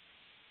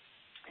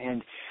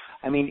 And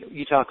I mean,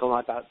 you talk a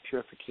lot about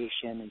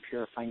purification and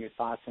purifying your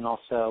thoughts, and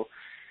also,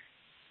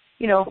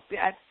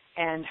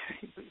 and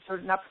sort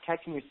of not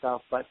protecting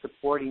yourself, but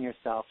supporting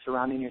yourself,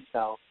 surrounding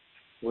yourself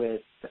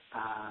with,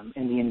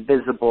 in the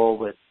invisible,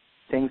 with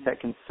things that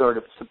can sort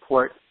of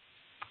support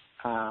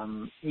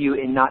you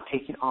in not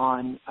taking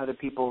on other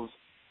people's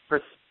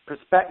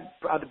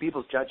other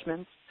people's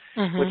judgments,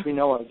 which we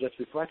know are just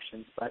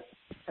reflections. But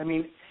I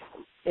mean,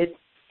 it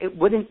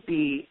wouldn't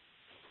be,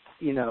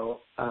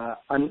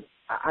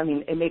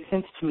 it makes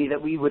sense to me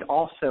that we would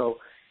also,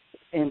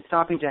 in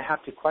stopping to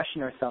have to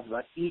question ourselves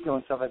about ego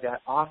and stuff like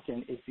that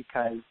often, is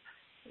because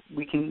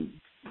we can,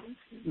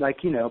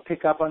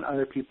 pick up on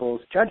other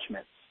people's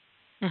judgments.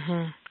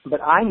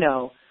 But I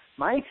know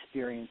my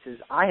experiences,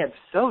 I have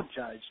so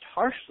judged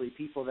harshly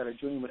people that are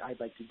doing what I'd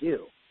like to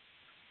do,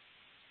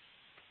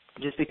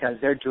 just because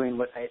they're doing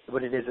what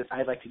it is that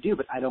I'd like to do,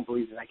 but I don't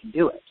believe that I can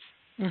do it.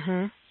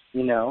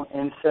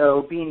 And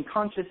so being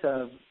conscious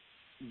of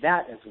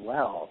that as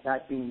well,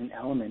 that being an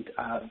element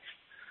of,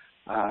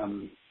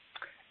 I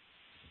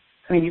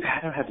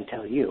don't have to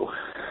tell you,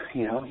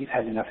 you've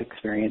had enough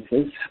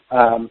experiences,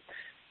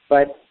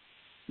 but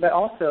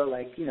also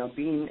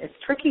being, it's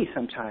tricky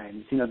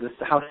sometimes,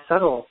 how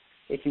subtle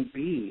it can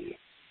be,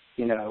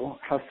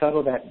 how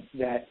subtle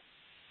that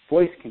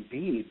voice can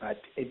be,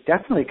 but it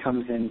definitely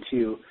comes in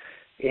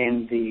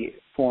the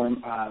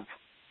form of,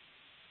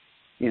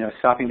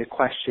 stopping to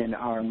question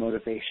our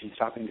motivation,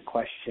 stopping to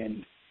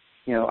question,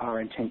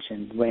 our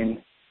intentions,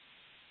 when,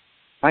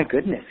 my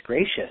goodness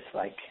gracious,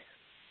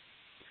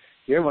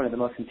 you're one of the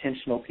most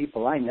intentional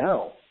people I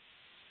know.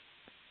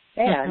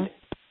 And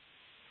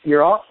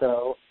you're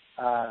also,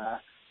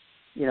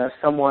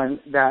 someone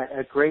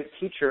a great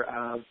teacher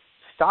of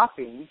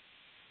stopping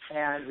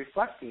and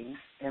reflecting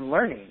and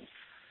learning.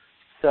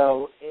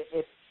 So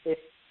if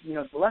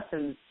the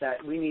lessons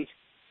that we need,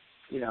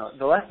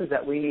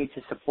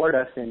 to support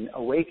us in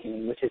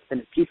awakening, which has been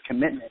a deep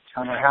commitment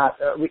on our half,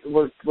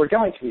 we're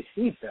going to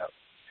receive those.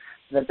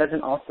 That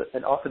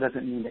also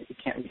doesn't mean that you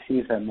can't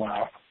receive them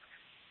while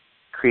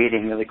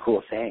creating really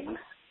cool things.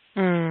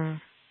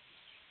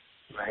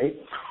 Right?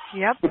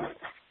 Yep.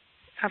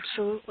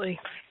 Absolutely.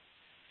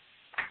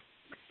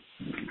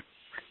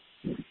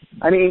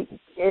 I mean,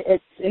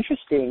 it's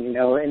interesting,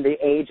 in the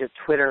age of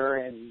Twitter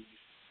and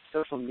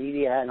social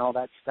media and all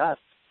that stuff,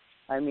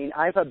 I mean,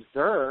 I've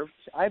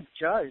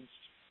judged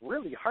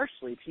really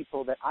harshly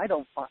people that I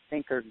don't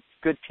think are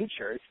good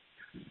teachers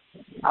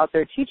out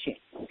there teaching.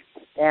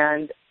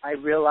 And I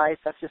realize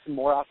that's just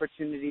more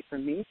opportunity for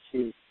me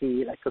to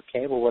see, like,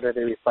 okay, well, what are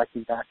they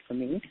reflecting back to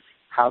me?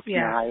 How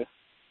can I,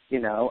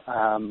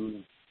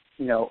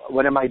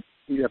 what am I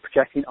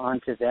projecting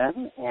onto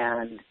them?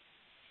 And,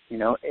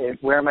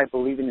 where am I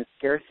believing in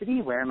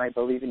scarcity? Where am I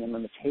believing in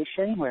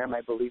limitation? Where am I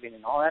believing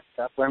in all that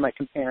stuff? Where am I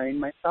comparing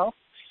myself?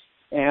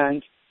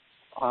 And,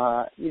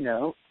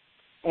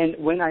 and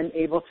when I'm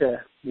able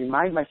to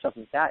remind myself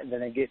of that,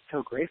 then I get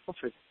so grateful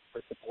for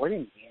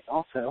supporting me and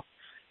also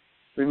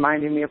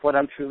reminding me of what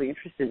I'm truly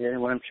interested in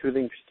and what I'm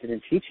truly interested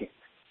in teaching.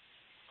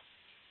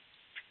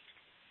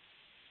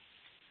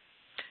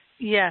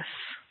 Yes.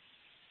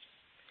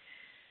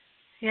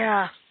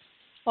 Yeah.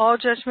 All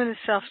judgment is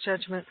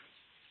self-judgment.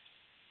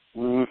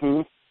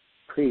 Mm-hmm.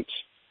 Preach.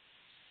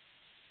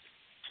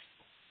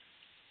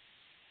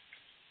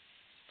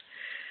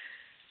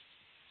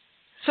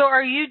 So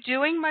are you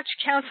doing much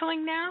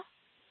counseling now?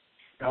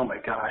 Oh, my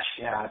gosh,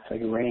 yeah, it's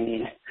like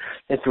raining.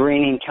 It's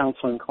raining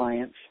counseling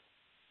clients,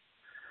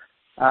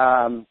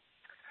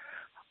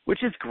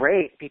 which is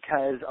great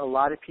because a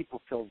lot of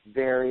people feel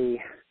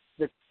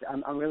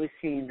I'm really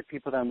seeing the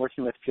people that I'm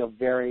working with feel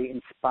very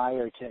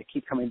inspired to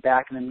keep coming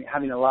back, and I'm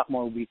having a lot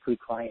more weekly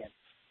clients.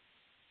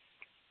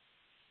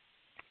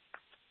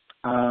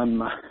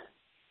 And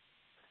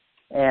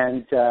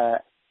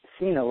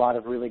seeing a lot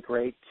of really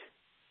great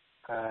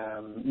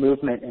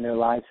movement in their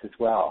lives as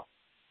well.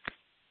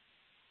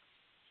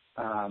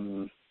 So I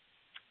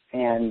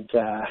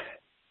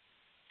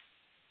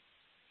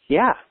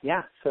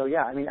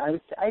mean, I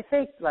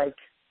think like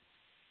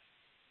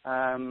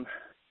on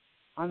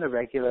the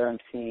regular, I'm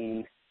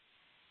seeing,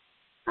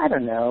 I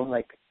don't know,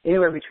 like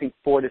anywhere between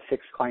 4 to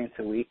 6 clients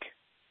a week,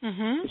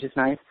 which is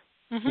nice.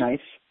 Mm-hmm.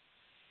 Nice.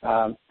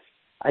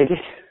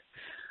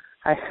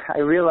 I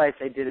realized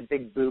I did a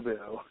big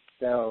boo-boo.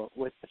 So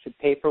with the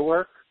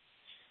paperwork,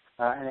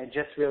 and I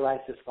just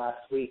realized this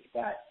last week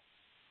that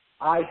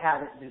I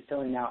haven't been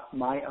filling out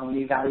my own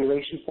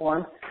evaluation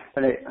form,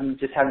 but I'm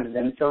just having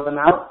them fill them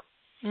out.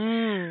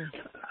 And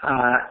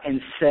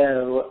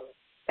so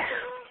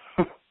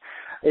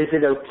is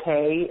it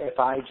okay if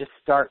I just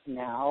start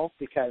now?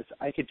 Because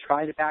I could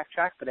try to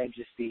backtrack, but I'd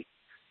just be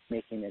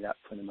making it up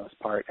for the most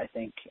part. I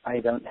think I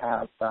don't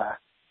have, I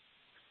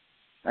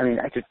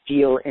could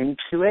feel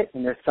into it,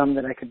 and there's some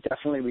that I could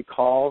definitely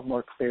recall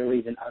more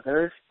clearly than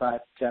others,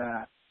 but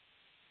let's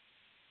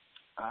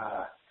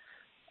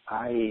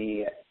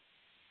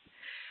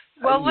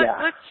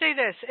say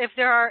this. If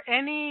there are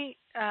any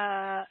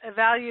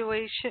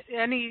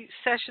any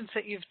sessions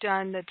that you've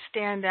done that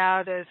stand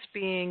out as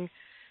being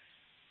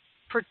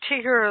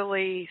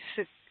particularly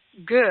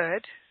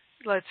good,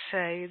 let's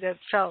say, that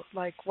felt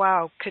like,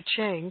 wow,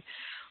 ka-ching,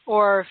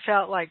 or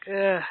felt like,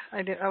 I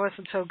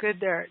wasn't so good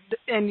there,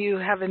 and you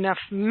have enough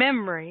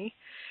memory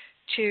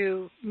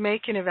to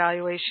make an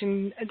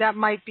evaluation, that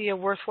might be a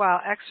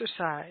worthwhile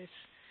exercise.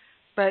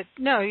 But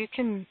no, you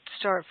can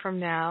start from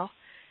now.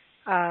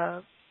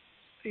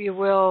 You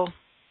will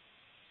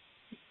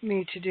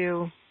need to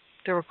do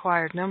the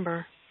required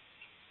number.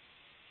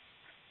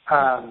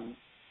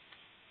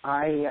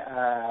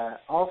 I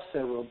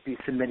also will be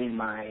submitting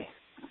my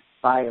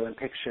bio and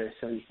picture,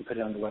 so you can put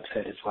it on the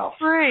website as well.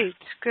 Great,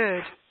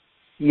 good.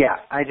 Yeah,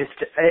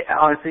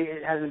 honestly,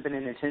 it hasn't been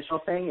an intentional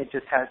thing. It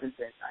just hasn't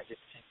been. I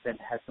just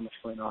had so much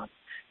going on.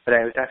 But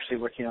I was actually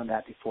working on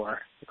that before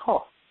the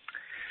call.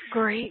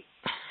 Great.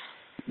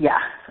 Yeah.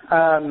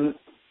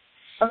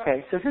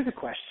 Okay, so here's a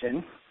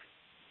question.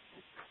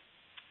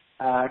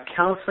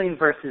 Counseling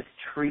versus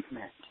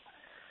treatment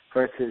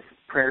versus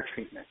prayer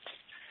treatment.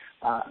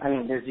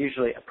 There's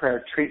usually a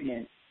prayer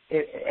treatment,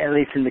 at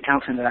least in the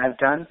counseling that I've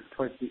done,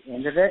 towards the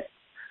end of it.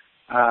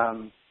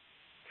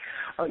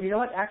 You know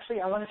what?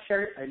 Actually, I want to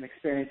share an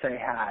experience I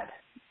had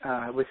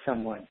with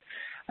someone.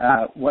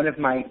 One of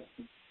my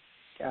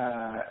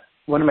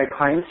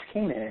clients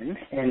came in,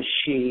 and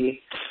she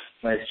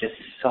was just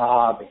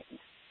sobbing.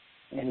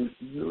 And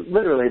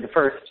literally the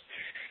first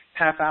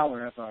half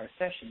hour of our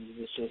session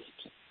was just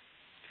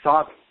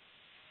sobbing.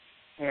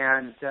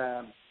 And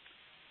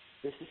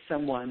this is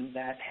someone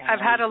that has...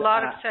 I've had a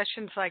lot of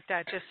sessions like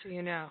that, just so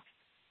you know.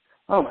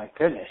 Oh, my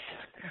goodness.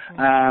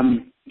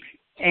 Mm-hmm.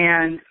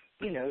 And,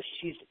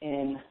 she's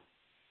in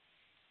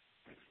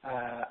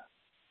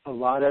a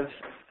lot of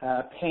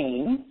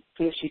pain.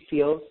 She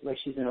feels like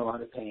she's in a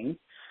lot of pain.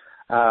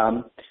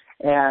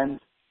 And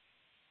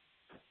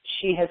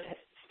she has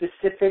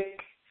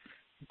specific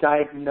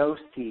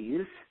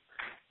diagnoses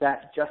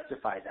that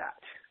justify that.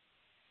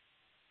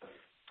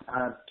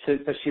 So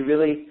she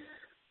really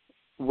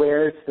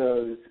wears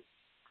those,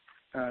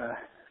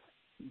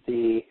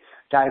 the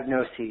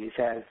diagnoses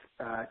as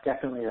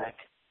definitely like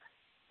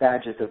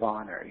badges of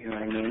honor, you know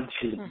what I mean?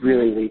 She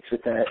really leads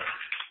with that.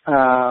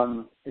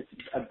 It's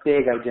a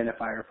big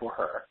identifier for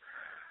her.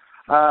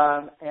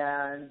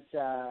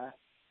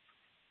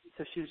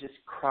 So she was just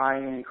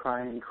crying,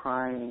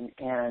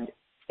 and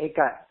it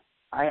got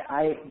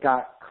I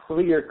got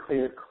clear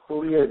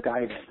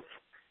guidance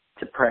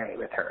to pray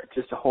with her,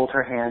 just to hold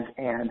her hand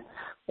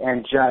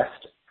and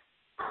just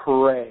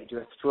pray, do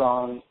a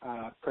strong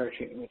prayer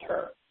treatment with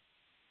her.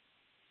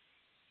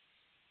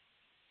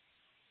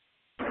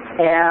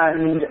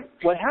 And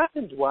what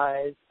happened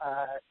was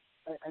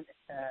an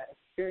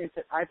experience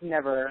that I've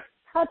never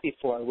had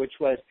before, which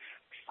was,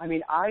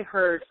 I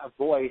heard a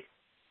voice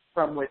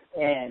from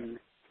within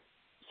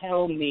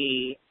tell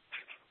me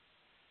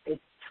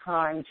it's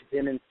time to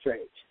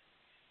demonstrate.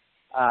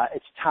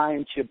 It's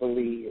time to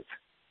believe.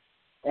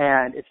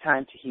 And it's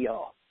time to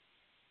heal.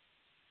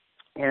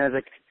 And I was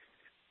like,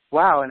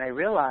 wow. And I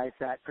realized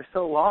that for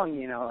so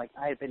long,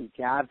 I had been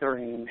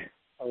gathering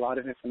a lot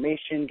of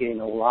information, getting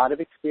a lot of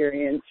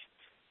experience,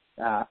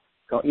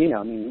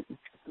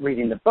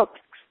 reading the books,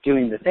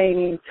 doing the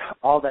things,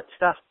 all that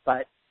stuff.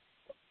 But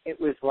it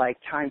was like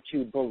time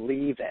to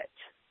believe it.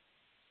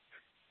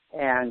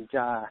 And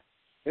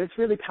it was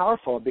really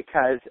powerful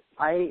because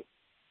a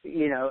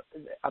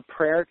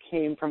prayer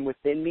came from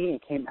within me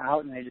and came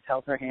out, and I just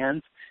held her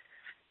hands,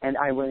 and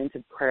I went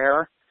into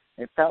prayer.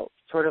 It felt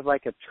sort of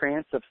like a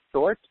trance of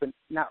sorts, but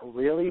not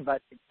really,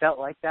 but it felt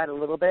like that a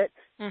little bit.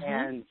 Mm-hmm.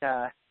 And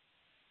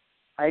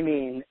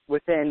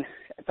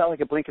it felt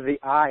like a blink of the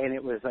eye, and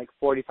it was like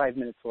 45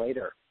 minutes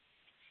later.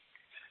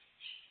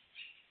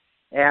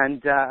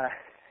 And,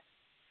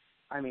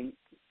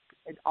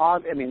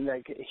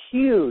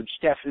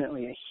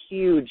 definitely a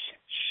huge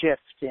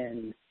shift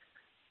in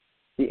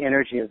the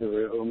energy of the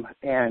room.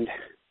 And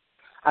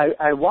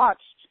I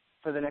watched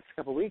for the next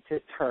couple of weeks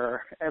as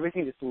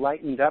everything just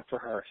lightened up for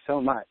her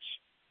so much.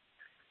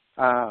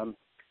 And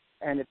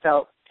it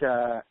felt,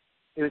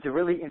 it was a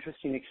really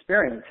interesting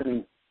experience.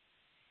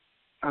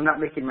 I'm not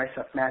making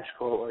myself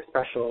magical or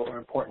special or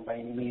important by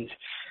any means.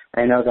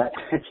 I know that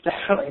it's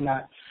definitely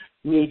not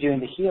me doing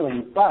the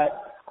healing,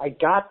 but I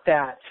got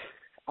that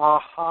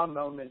aha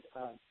moment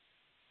of,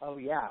 oh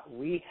yeah,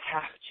 we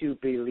have to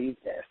believe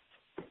this.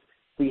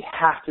 We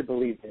have to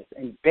believe this.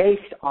 And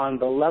based on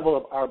the level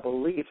of our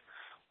belief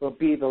will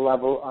be the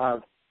level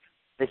of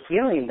the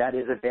healing that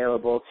is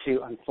available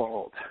to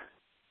unfold.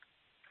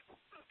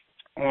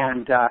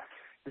 And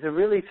it's a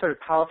really sort of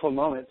powerful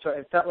moment. So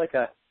it felt like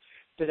a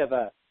bit of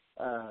a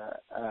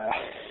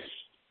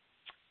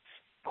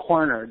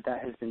corner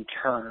that has been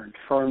turned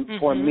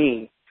for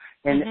me,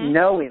 and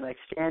knowing, like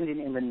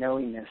standing in the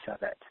knowingness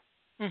of it.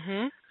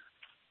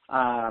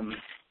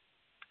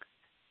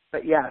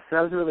 But yeah, so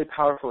that was a really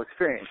powerful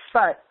experience.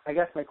 But I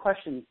guess my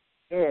question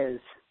is,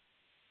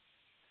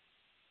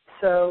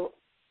 so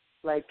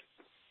like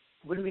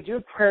when we do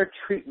a prayer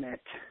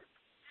treatment,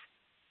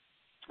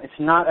 it's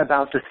not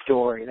about the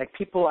story. Like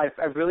people,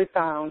 I've really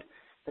found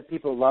that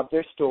people love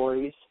their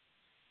stories.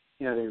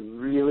 They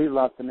really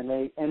love them, and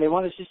they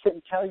want to just sit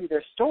and tell you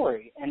their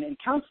story. And in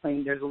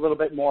counseling, there's a little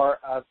bit more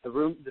of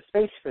the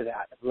space for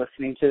that, of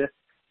listening to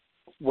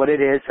what it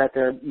is that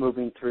they're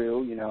moving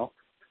through.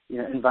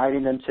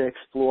 Inviting them to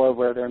explore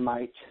where there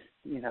might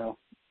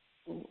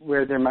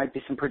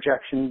be some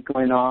projection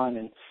going on,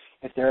 and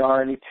if there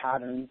are any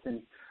patterns,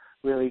 and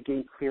really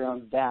getting clear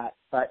on that.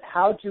 But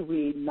how do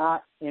we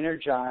not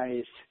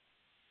energize?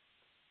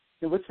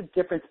 What's the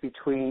difference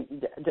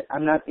between?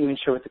 I'm not even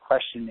sure what the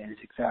question is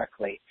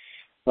exactly.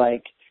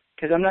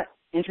 Because I'm not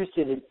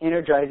interested in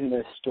energizing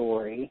the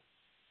story,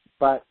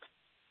 but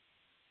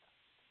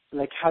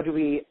how do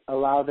we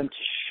allow them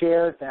to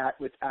share that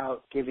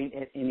without giving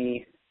it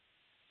any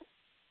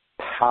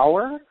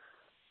power,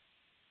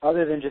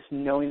 other than just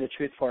knowing the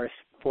truth for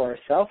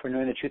ourselves, or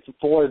knowing the truth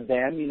for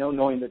them?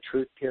 Knowing the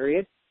truth.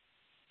 Period.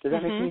 Does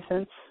that make any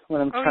sense?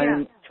 When I'm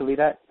trying to lead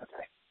that.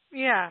 Okay.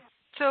 Yeah.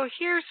 So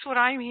here's what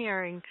I'm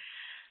hearing.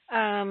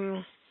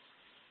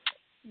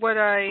 What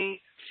I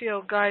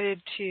feel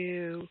guided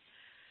to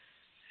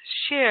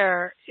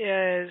share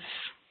is,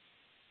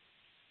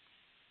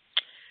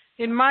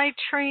 in my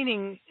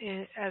training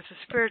as a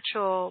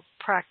spiritual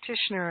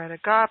practitioner at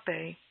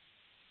Agape,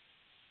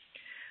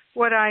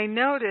 what I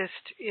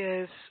noticed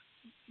is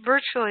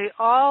virtually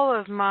all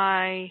of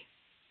my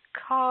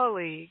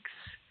colleagues,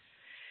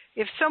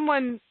 if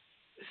someone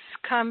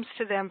comes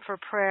to them for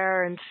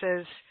prayer and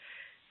says,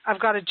 I've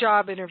got a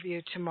job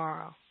interview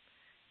tomorrow,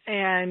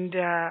 and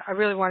I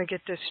really want to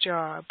get this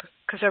job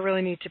because I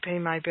really need to pay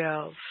my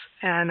bills,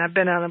 and I've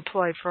been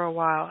unemployed for a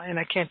while, and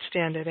I can't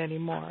stand it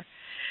anymore.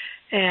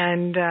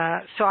 And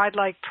so I'd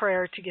like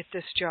prayer to get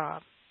this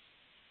job.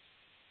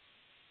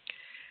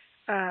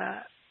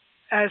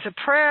 As a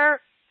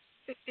prayer,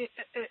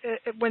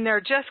 when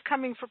they're just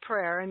coming for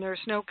prayer and there's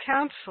no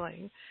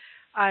counseling,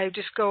 I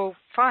just go,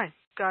 fine,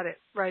 got it,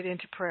 right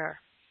into prayer.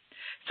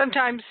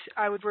 Sometimes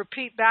I would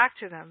repeat back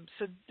to them,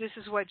 so this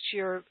is what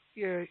these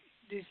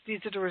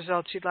are the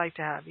results you'd like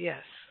to have.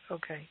 Yes,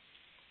 okay.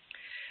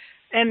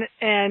 And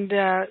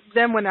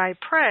then when I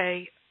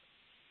pray,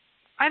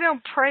 I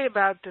don't pray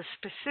about the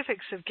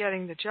specifics of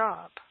getting the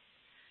job.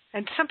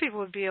 And some people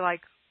would be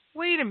like,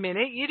 wait a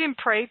minute, you didn't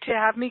pray to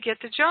have me get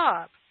the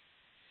job.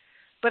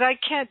 But I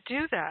can't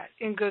do that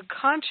in good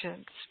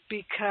conscience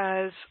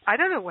because I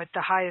don't know what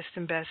the highest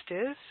and best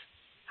is.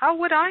 How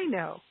would I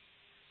know?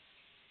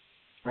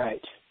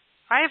 Right.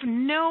 I have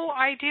no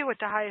idea what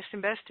the highest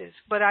and best is,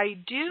 but I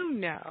do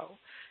know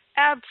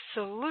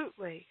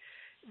absolutely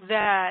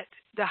that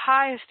the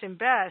highest and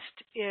best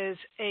is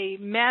a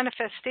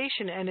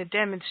manifestation and a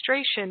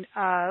demonstration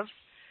of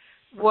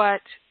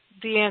what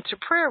the answer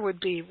prayer would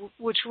be,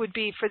 which would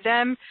be for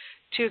them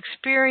to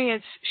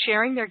experience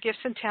sharing their gifts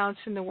and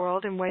talents in the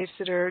world in ways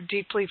that are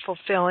deeply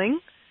fulfilling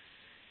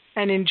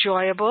and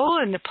enjoyable,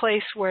 in the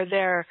place where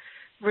they're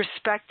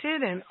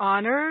respected and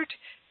honored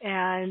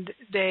and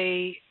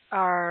they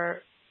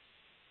are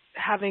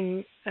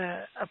having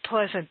a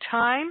pleasant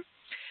time.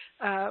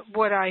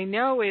 What I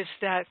know is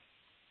that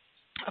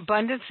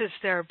abundance is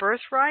their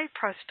birthright,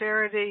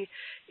 prosperity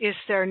is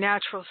their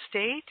natural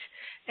state,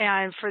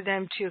 and for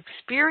them to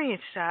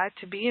experience that,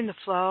 to be in the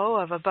flow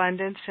of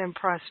abundance and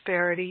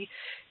prosperity,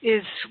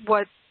 is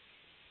what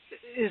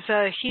is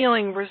a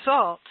healing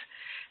result.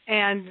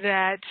 And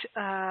that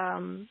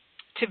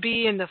to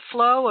be in the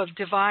flow of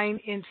divine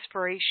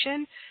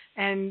inspiration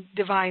and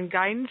divine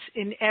guidance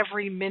in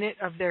every minute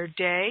of their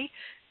day,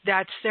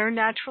 that's their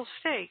natural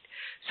state.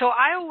 So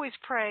I always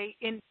pray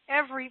in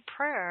every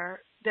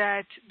prayer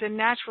that the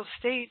natural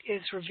state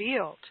is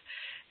revealed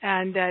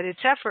and that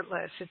it's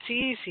effortless, it's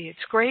easy,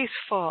 it's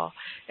graceful,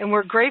 and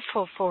we're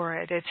grateful for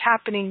it. It's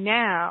happening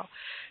now.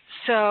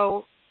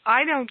 So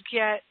I don't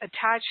get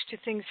attached to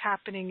things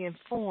happening in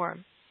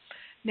form.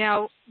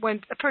 Now,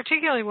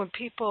 particularly when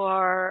people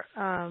are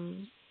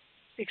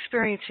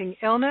experiencing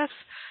illness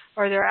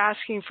or they're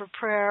asking for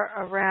prayer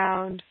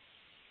around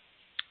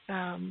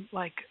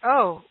like,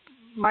 oh,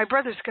 my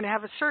brother's going to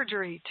have a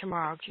surgery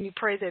tomorrow. Can you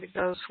pray that it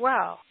goes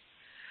well?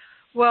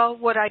 Well,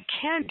 what I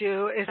can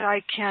do is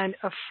I can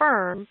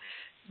affirm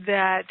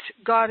that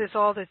God is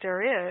all that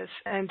there is.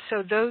 And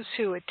so those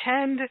who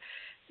attend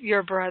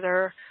your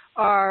brother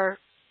they're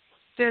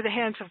the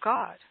hands of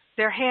God.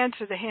 Their hands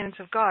are the hands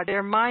of God.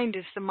 Their mind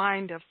is the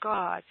mind of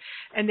God.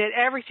 And that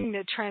everything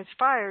that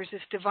transpires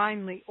is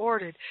divinely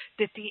ordered.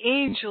 That the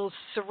angels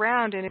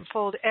surround and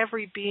enfold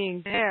every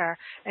being there.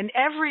 And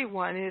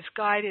everyone is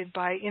guided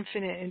by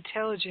infinite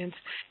intelligence.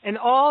 And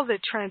all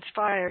that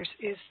transpires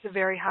is the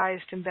very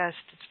highest and best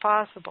that's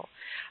possible.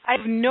 I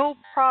have no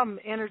problem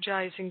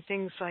energizing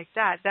things like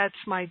that. That's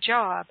my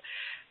job.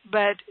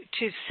 But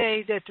to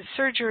say that the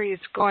surgery is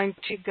going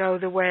to go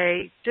the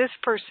way this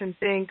person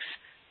thinks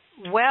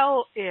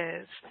well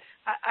is,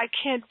 I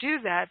can't do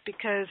that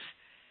because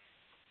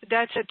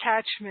that's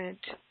attachment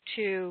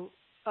to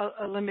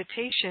a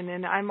limitation,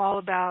 and I'm all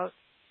about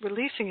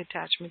releasing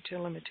attachment to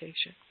a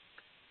limitation.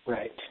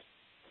 Right.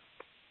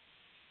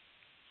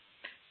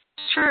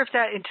 Sure, if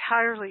that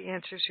entirely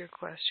answers your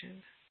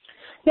question.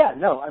 Yeah,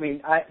 no, I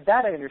mean,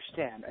 that I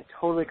understand. I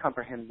totally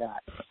comprehend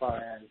that as far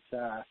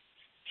as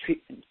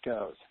treatment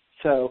goes.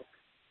 So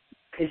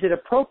is it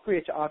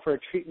appropriate to offer a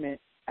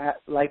treatment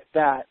like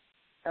that?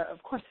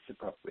 Of course it's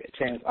appropriate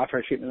to offer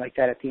a treatment like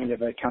that at the end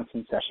of a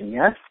counseling session,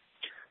 yes?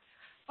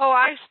 Oh,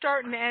 I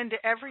start and end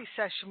every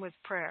session with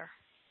prayer.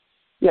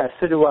 Yeah,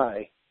 so do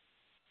I.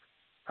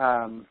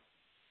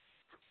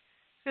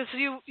 Because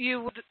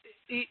you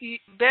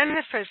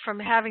benefit from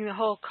having the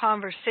whole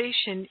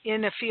conversation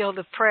in a field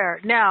of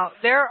prayer. Now,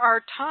 there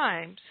are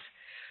times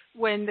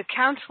when the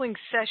counseling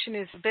session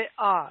is a bit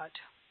odd.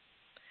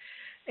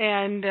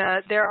 And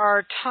there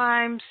are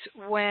times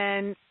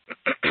when,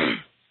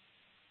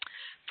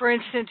 for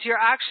instance, you're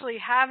actually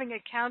having a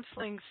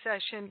counseling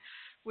session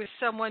with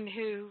someone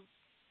who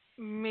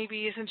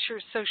maybe isn't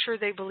so sure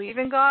they believe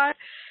in God.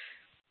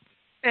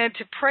 And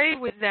to pray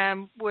with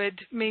them would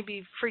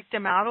maybe freak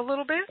them out a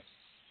little bit.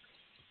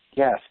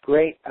 Yes,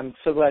 great. I'm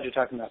so glad you're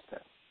talking about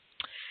that.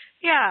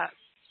 Yeah.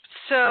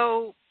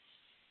 So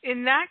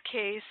in that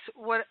case,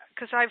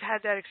 because I've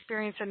had that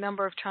experience a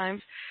number of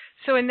times,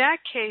 so in that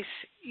case,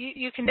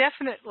 you can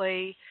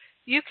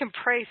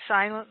pray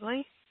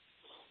silently.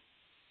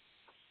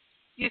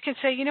 You can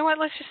say, you know what,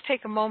 let's just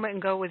take a moment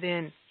and go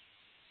within.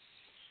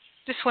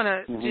 Just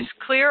want to just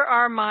clear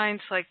our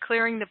minds, like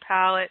clearing the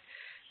palate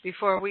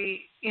before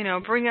we,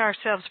 bring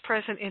ourselves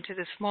present into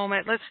this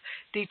moment. Let's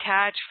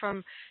detach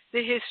from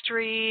the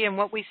history and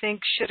what we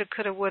think shoulda,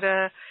 coulda,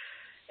 woulda.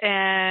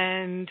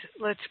 And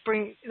let's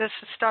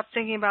stop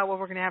thinking about what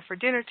we're going to have for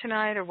dinner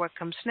tonight or what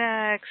comes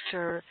next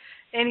or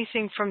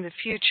anything from the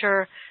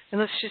future. And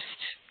let's just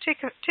take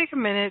a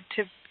minute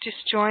to just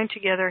join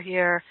together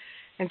here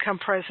and come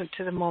present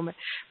to the moment.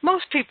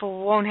 Most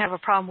people won't have a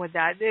problem with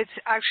that. It's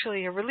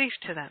actually a relief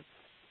to them.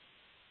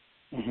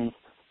 Mm-hmm.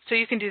 So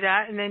you can do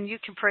that, and then you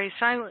can pray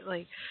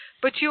silently.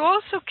 But you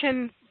also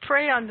can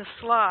pray on the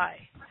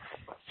sly.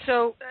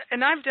 So,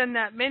 and I've done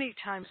that many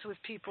times with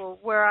people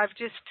where I've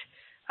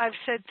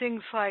said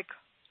things like,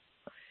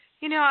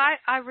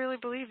 I really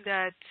believe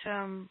that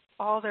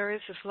all there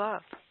is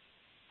love.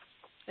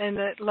 And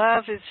that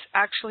love is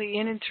actually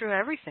in and through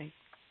everything.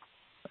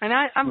 And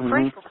I'm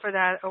grateful for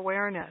that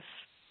awareness.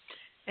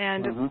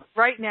 And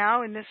right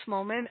now, in this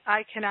moment,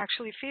 I can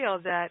actually feel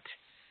that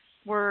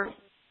we're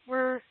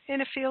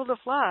in a field of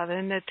love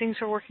and that things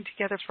are working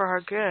together for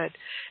our good.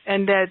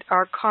 And that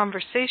our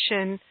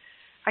conversation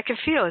I can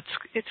feel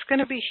it's going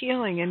to be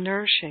healing and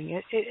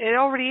nourishing. It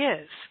already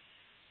is.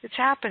 It's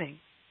happening.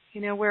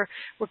 We're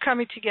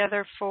coming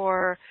together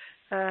for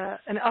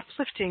an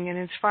uplifting and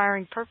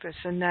inspiring purpose,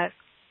 and that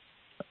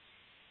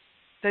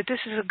this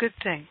is a good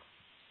thing.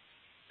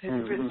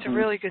 It's a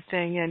really good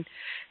thing, and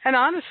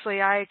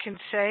honestly, I can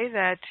say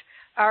that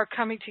our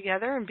coming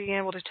together and being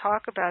able to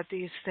talk about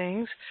these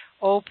things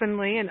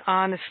openly and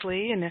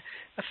honestly in a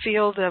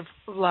field of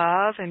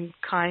love and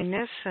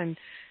kindness and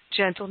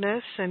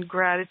gentleness and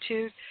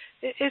gratitude,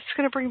 it's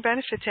going to bring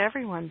benefit to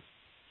everyone,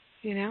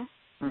 because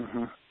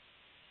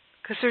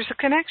there's a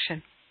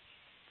connection,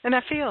 and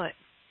I feel it,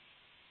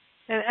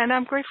 and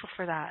I'm grateful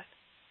for that.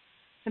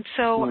 And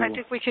so I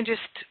think we can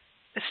just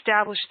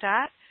establish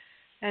that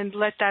and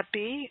let that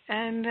be,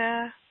 and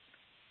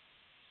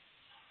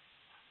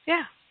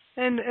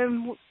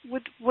and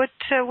what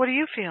are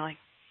you feeling?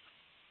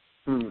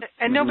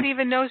 And nobody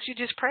even knows you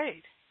just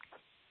prayed,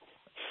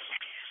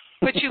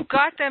 but you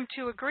got them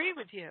to agree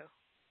with you.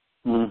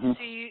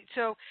 See,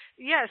 so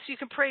yes, you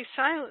can pray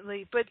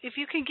silently, but if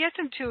you can get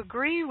them to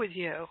agree with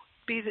you,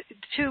 be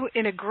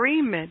in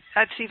agreement,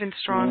 that's even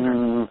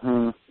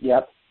stronger.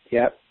 Yep.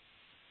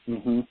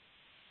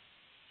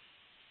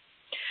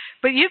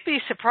 But you'd be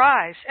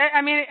surprised.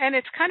 I mean, and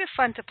it's kind of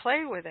fun to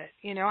play with it.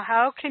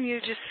 How can you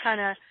just kind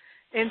of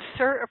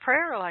insert a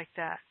prayer like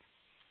that?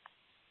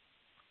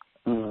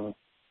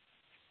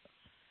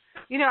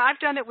 I've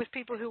done it with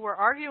people who were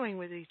arguing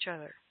with each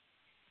other.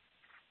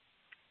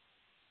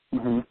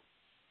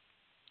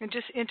 And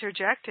just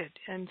interjected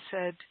and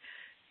said,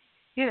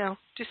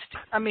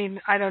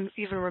 I don't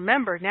even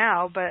remember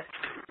now, but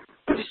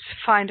just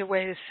find a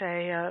way to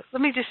say,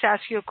 let me just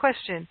ask you a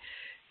question.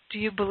 Do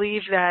you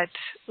believe that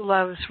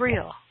love is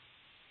real?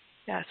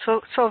 Yeah,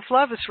 so if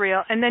love is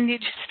real, and then you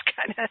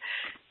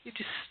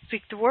just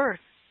speak the word.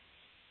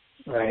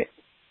 Right.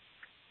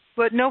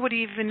 But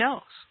nobody even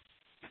knows.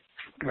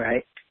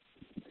 Right.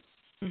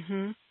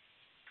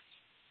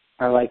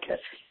 I like it.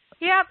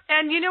 Yeah,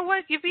 and you know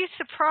what? You'd be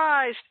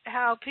surprised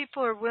how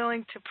people are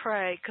willing to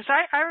pray. Because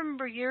I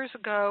remember years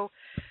ago,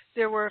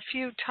 there were a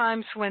few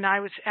times when I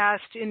was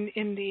asked in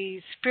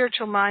the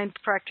spiritual mind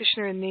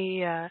practitioner, in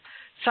the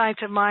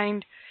Science of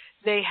Mind,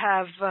 they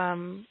have,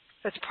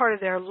 as part of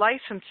their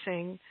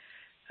licensing,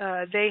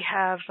 they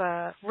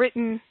have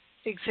written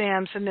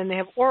exams and then they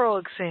have oral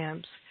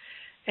exams.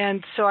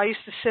 And so I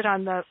used to sit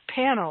on the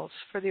panels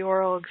for the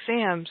oral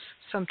exams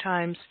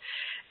sometimes.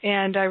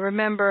 And I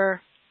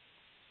remember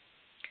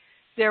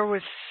there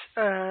was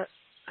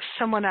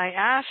someone, I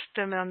asked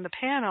them on the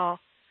panel,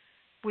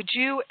 would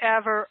you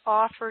ever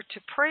offer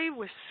to pray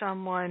with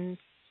someone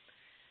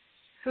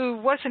who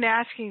wasn't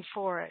asking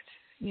for it,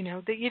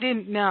 that you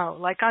didn't know,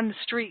 like on the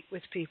street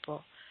with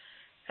people?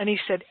 And he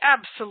said,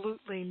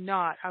 absolutely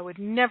not. I would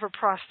never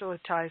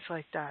proselytize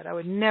like that. I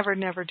would never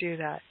do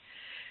that.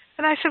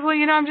 And I said, well,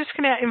 I'm just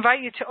going to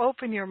invite you to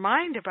open your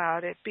mind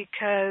about it,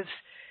 because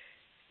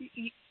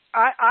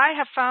I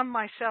have found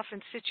myself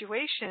in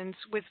situations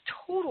with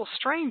total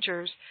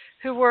strangers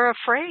who were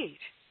afraid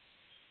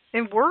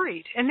and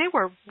worried, and they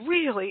were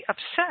really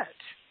upset.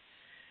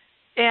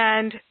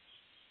 And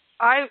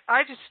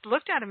I just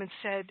looked at him and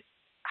said,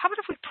 how about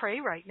if we pray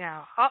right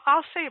now?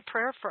 I'll say a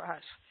prayer for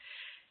us.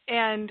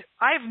 And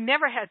I've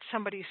never had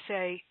somebody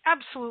say,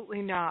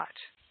 absolutely not.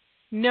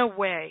 No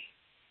way.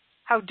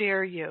 How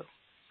dare you?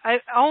 I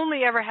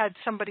only ever had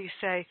somebody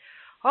say,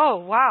 oh,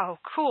 wow,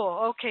 cool,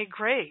 okay,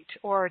 great,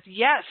 or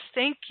yes,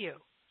 thank you.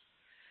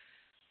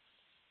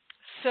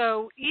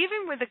 So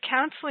even with a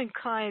counseling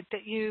client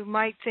that you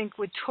might think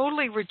would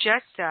totally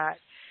reject that,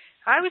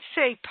 I would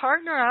say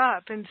partner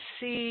up and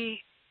see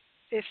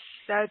if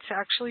that's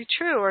actually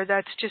true or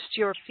that's just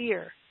your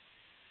fear.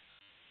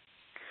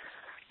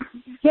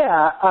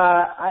 Yeah,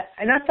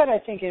 not that I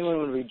think anyone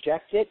would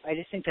reject it. I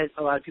just think that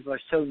a lot of people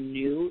are so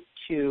new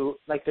to,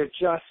 they're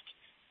just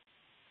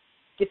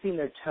dipping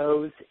their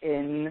toes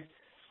in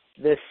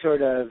this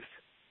sort of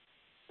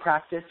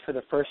practice for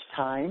the first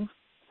time,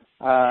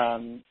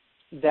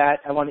 that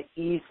I want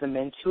to ease them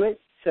into it.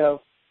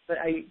 So, but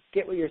I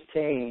get what you're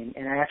saying,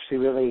 and I actually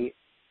really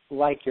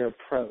like your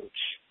approach,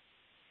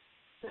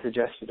 the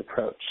suggested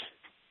approach.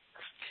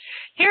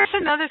 Here's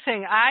another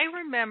thing. I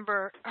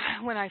remember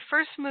when I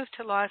first moved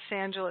to Los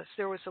Angeles,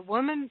 there was a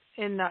woman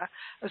I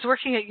was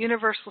working at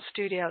Universal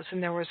Studios,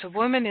 and there was a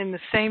woman in the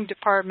same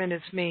department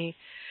as me,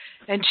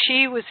 and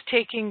she was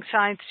taking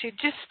science. She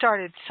just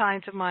started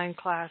Science of Mind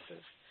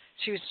classes.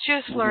 She was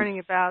just learning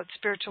about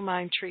spiritual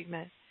mind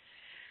treatment.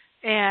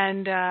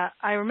 And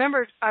I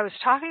remember I was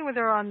talking with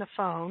her on the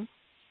phone.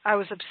 I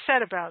was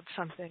upset about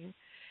something.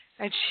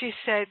 And she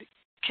said,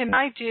 can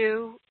I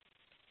do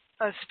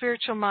a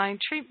spiritual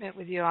mind treatment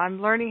with you?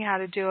 I'm learning how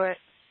to do it.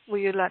 Will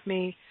you let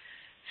me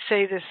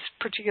say this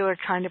particular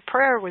kind of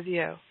prayer with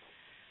you?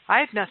 I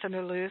had nothing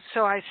to lose,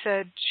 so I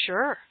said,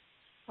 sure,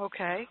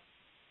 okay.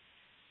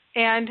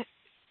 And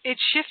it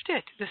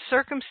shifted. The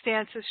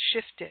circumstances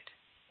shifted.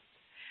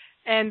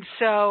 And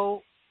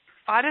so,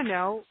 I don't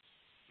know,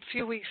 a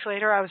few weeks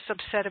later I was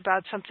upset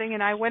about something,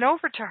 and I went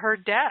over to her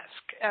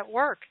desk at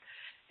work,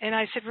 And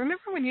I said,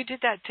 remember when you did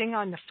that thing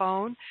on the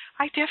phone?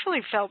 I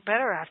definitely felt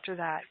better after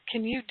that.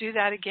 Can you do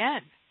that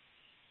again?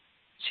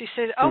 She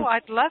said, oh,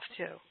 I'd love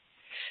to.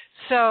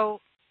 So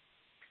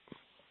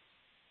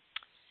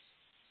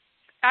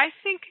I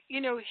think,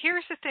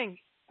 here's the thing.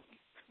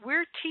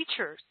 We're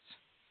teachers.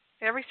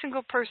 Every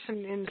single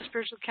person in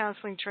spiritual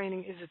counseling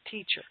training is a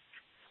teacher.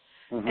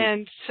 Mm-hmm.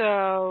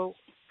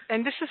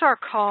 And this is our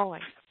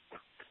calling.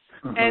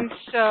 Mm-hmm. And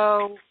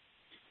so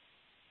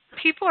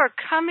people are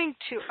coming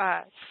to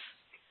us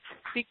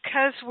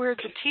because we're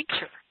the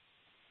teacher.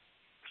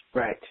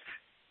 Right.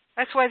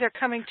 That's why they're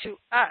coming to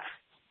us.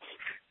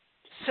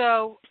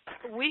 So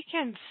we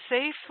can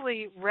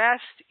safely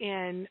rest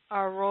in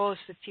our role as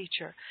the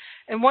teacher.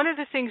 And one of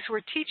the things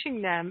we're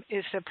teaching them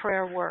is that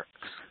prayer works.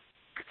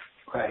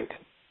 Right.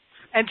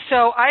 And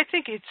so I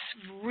think it's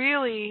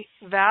really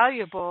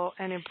valuable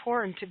and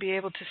important to be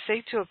able to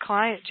say to a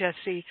client,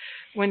 Jesse,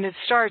 when it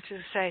starts,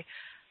 is say,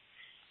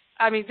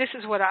 this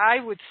is what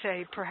I would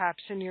say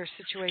perhaps in your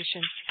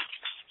situation.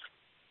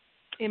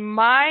 In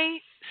my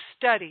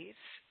studies,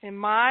 in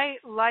my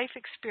life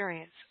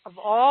experience of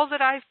all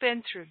that I've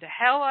been through, the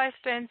hell I've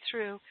been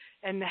through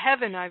and the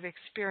heaven I've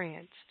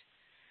experienced,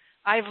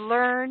 I've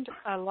learned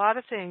a lot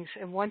of things,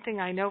 and one thing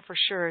I know for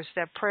sure is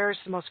that prayer is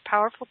the most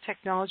powerful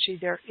technology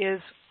there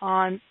is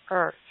on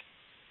earth.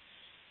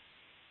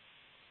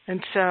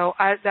 And so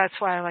that's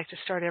why I like to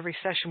start every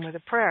session with a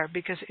prayer,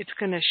 because it's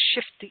going to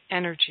shift the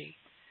energy.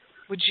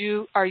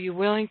 Are you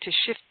willing to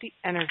shift the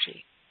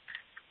energy?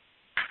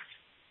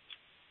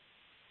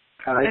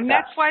 And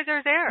that's why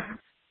they're there.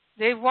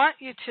 They want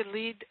you to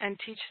lead and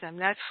teach them.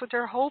 That's what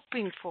they're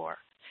hoping for.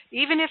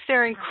 Even if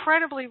they're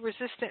incredibly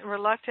resistant and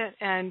reluctant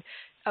and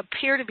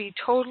appear to be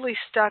totally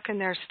stuck in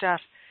their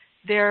stuff,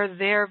 they're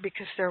there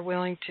because they're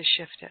willing to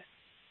shift it.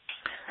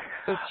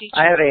 So teach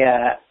I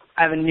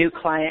have a new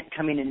client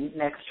coming in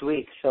next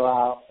week, so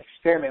I'll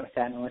experiment with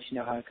that and let you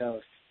know how it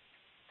goes.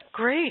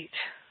 Great.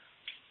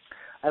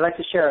 I'd like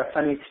to share a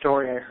funny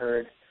story I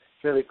heard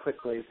really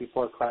quickly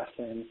before class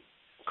ends.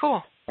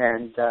 Cool.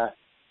 And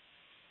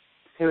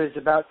it was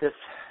about this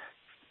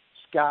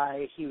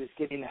guy. He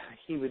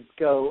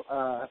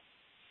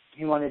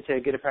wanted to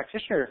get a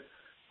practitioner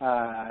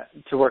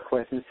to work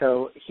with, and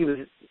so he was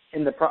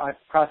in the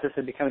process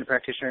of becoming a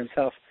practitioner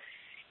himself.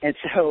 And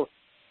so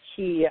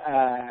he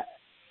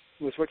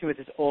was working with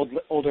this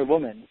older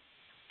woman,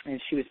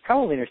 and she was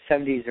probably in her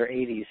 70s or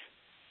 80s.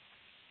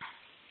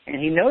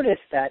 And he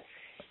noticed that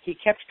he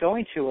kept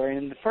going to her, and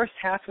in the first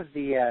half of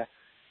the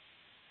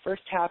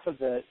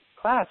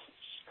class,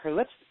 her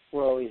lips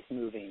were always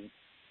moving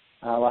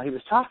while he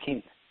was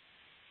talking.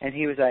 And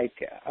he was like,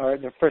 or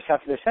the first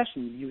half of their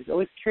session, he was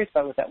always curious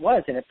about what that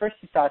was. And at first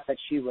he thought that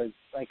she was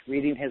like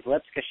reading his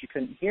lips because she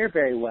couldn't hear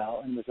very well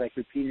and was like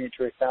repeating it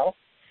to herself.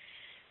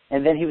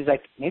 And then he was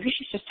like, maybe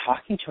she's just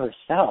talking to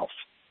herself.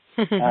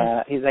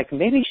 He's like,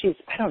 maybe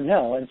I don't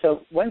know. And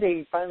so one day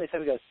he finally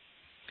said, he goes,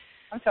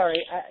 I'm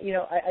sorry,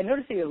 I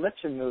noticed that your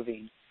lips are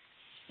moving.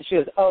 And she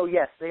goes, oh,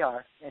 yes, they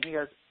are. And he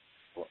goes,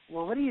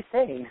 well, what are you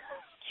saying?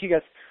 She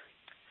goes,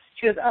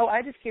 oh,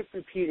 I just keep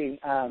repeating,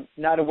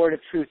 not a word of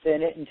truth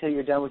in it until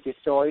you're done with your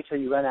story, till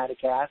you run out of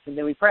gas, and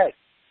then we pray.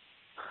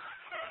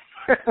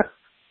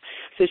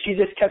 So she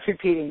just kept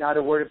repeating, not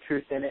a word of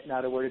truth in it,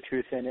 not a word of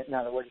truth in it,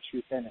 not a word of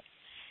truth in it,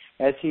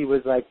 as he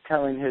was like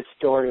telling his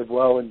story of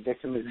woe and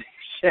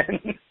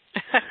victimization.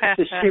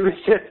 So she was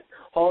just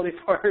holding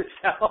for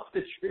herself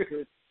the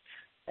truth.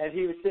 And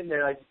he was sitting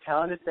there like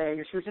telling the thing,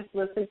 and she was just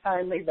listening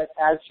kindly, but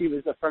as she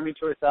was affirming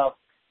to herself,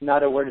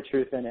 not a word of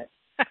truth in it.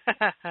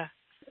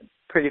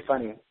 Pretty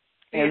funny.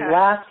 And yeah.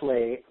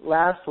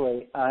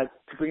 lastly,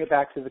 to bring it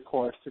back to the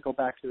course,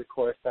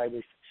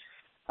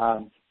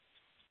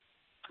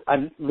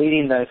 I'm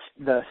leading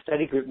the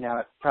study group now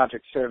at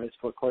Project Service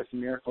for Course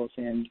in Miracles,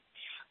 and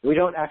we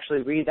don't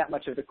actually read that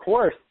much of the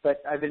course,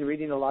 but I've been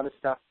reading a lot of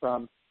stuff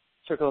from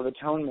Circle of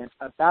Atonement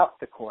about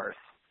the course,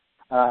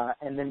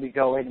 and then we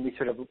go in and we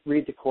sort of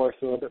read the course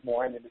a little bit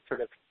more, and then it's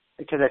sort of,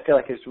 because I feel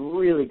like it's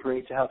really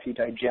great to help you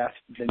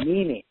digest the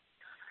meaning.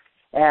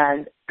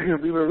 And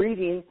we were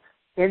reading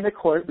in the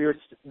course,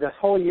 the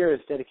whole year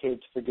is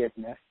dedicated to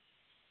forgiveness.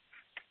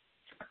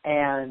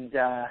 And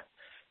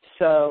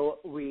so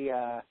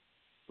we're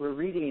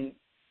reading,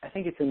 I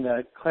think it's in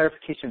the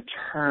clarification of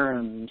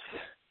terms,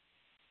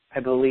 I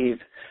believe,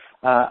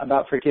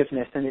 about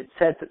forgiveness. And it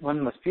said that one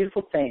of the most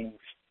beautiful things,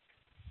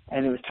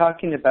 and it was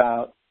talking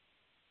about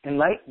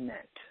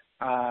enlightenment,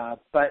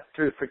 but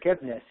through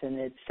forgiveness. And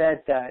it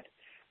said that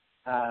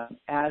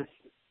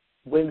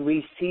when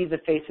we see the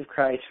face of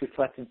Christ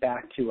reflected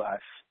back to us,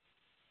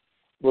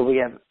 will we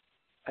have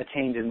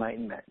attained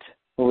enlightenment?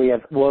 Or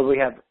it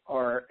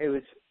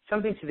was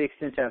something to the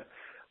extent of,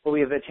 will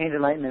we have attained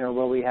enlightenment, or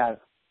will we have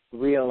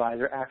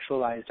realized or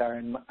actualized our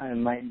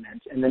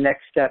enlightenment? And the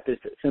next step is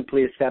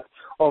simply a step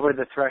over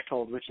the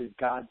threshold, which is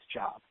God's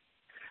job.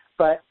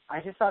 But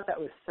I just thought that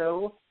was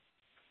so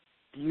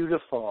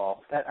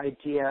beautiful, that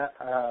idea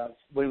of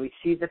when we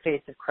see the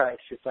face of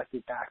Christ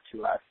reflected back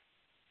to us,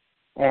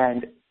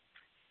 and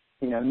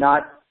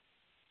not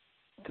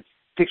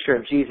picture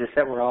of Jesus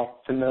that we're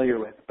all familiar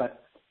with,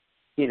 but,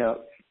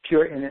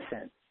 pure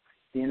innocence,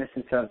 the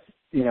innocence of,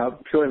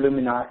 pure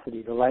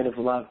luminosity, the light of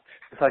love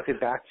reflected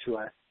back to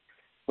us,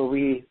 where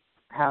we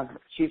have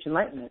achieved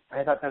enlightenment.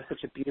 I thought that was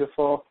such a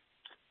beautiful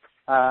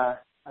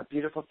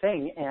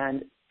thing,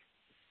 and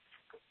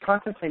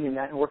contemplating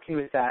that and working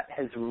with that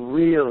has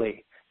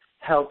really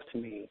helped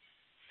me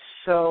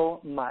so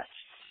much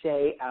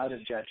stay out of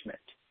judgment,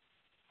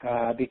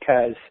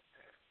 because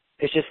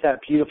it's just that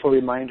beautiful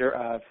reminder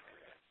of,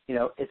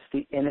 it's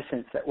the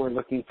innocence that we're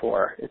looking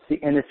for. It's the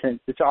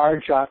innocence. It's our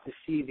job to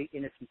see the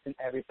innocence in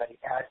everybody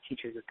as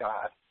teachers of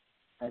God.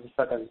 I just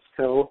thought that was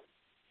so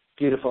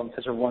beautiful and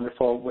such a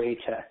wonderful way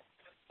to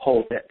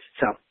hold it.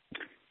 So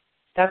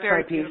that's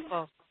Very my piece.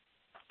 beautiful.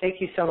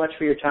 Thank you so much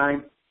for your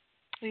time.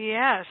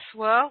 Yes.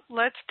 Well,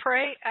 let's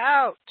pray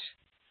out.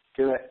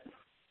 Do it.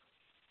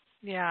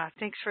 Yeah.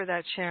 Thanks for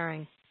that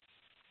sharing.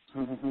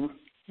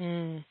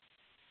 Mm-hmm.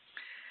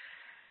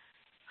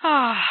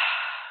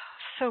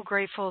 So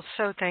grateful,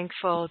 so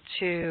thankful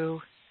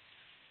to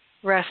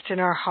rest in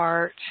our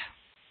heart,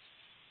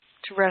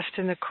 to rest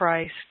in the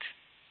Christ,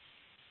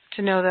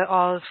 to know that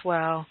all is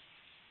well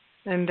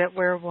and that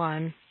we're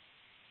one.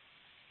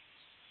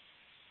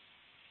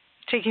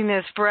 Taking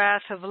this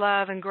breath of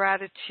love and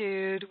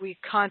gratitude, we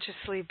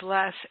consciously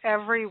bless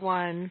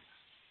everyone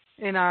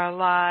in our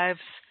lives,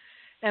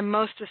 and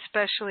most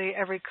especially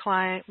every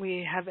client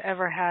we have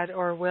ever had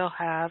or will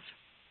have.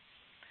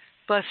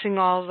 Blessing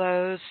all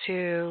those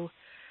who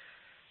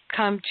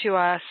come to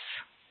us,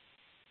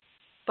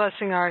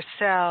 blessing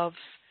ourselves,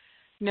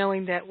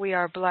 knowing that we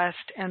are blessed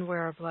and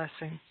we're a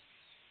blessing.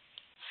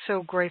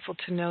 So grateful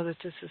to know that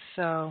this is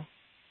so.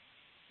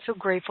 So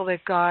grateful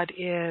that God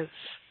is,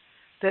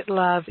 that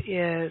love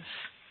is,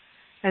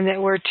 and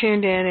that we're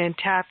tuned in and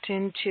tapped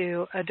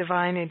into a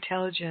divine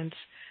intelligence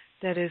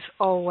that is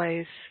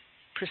always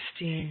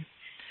pristine.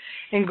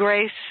 In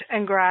grace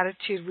and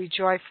gratitude, we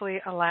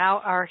joyfully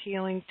allow our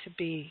healing to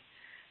be.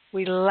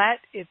 We let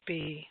it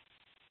be,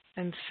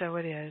 and so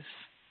it is.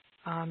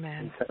 Amen.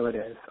 And so it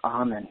is.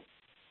 Amen.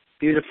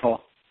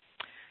 Beautiful.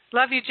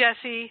 Love you,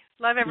 Jesse.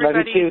 Love everybody.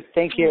 Love you too.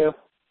 Thank you.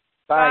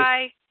 Bye.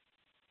 Bye.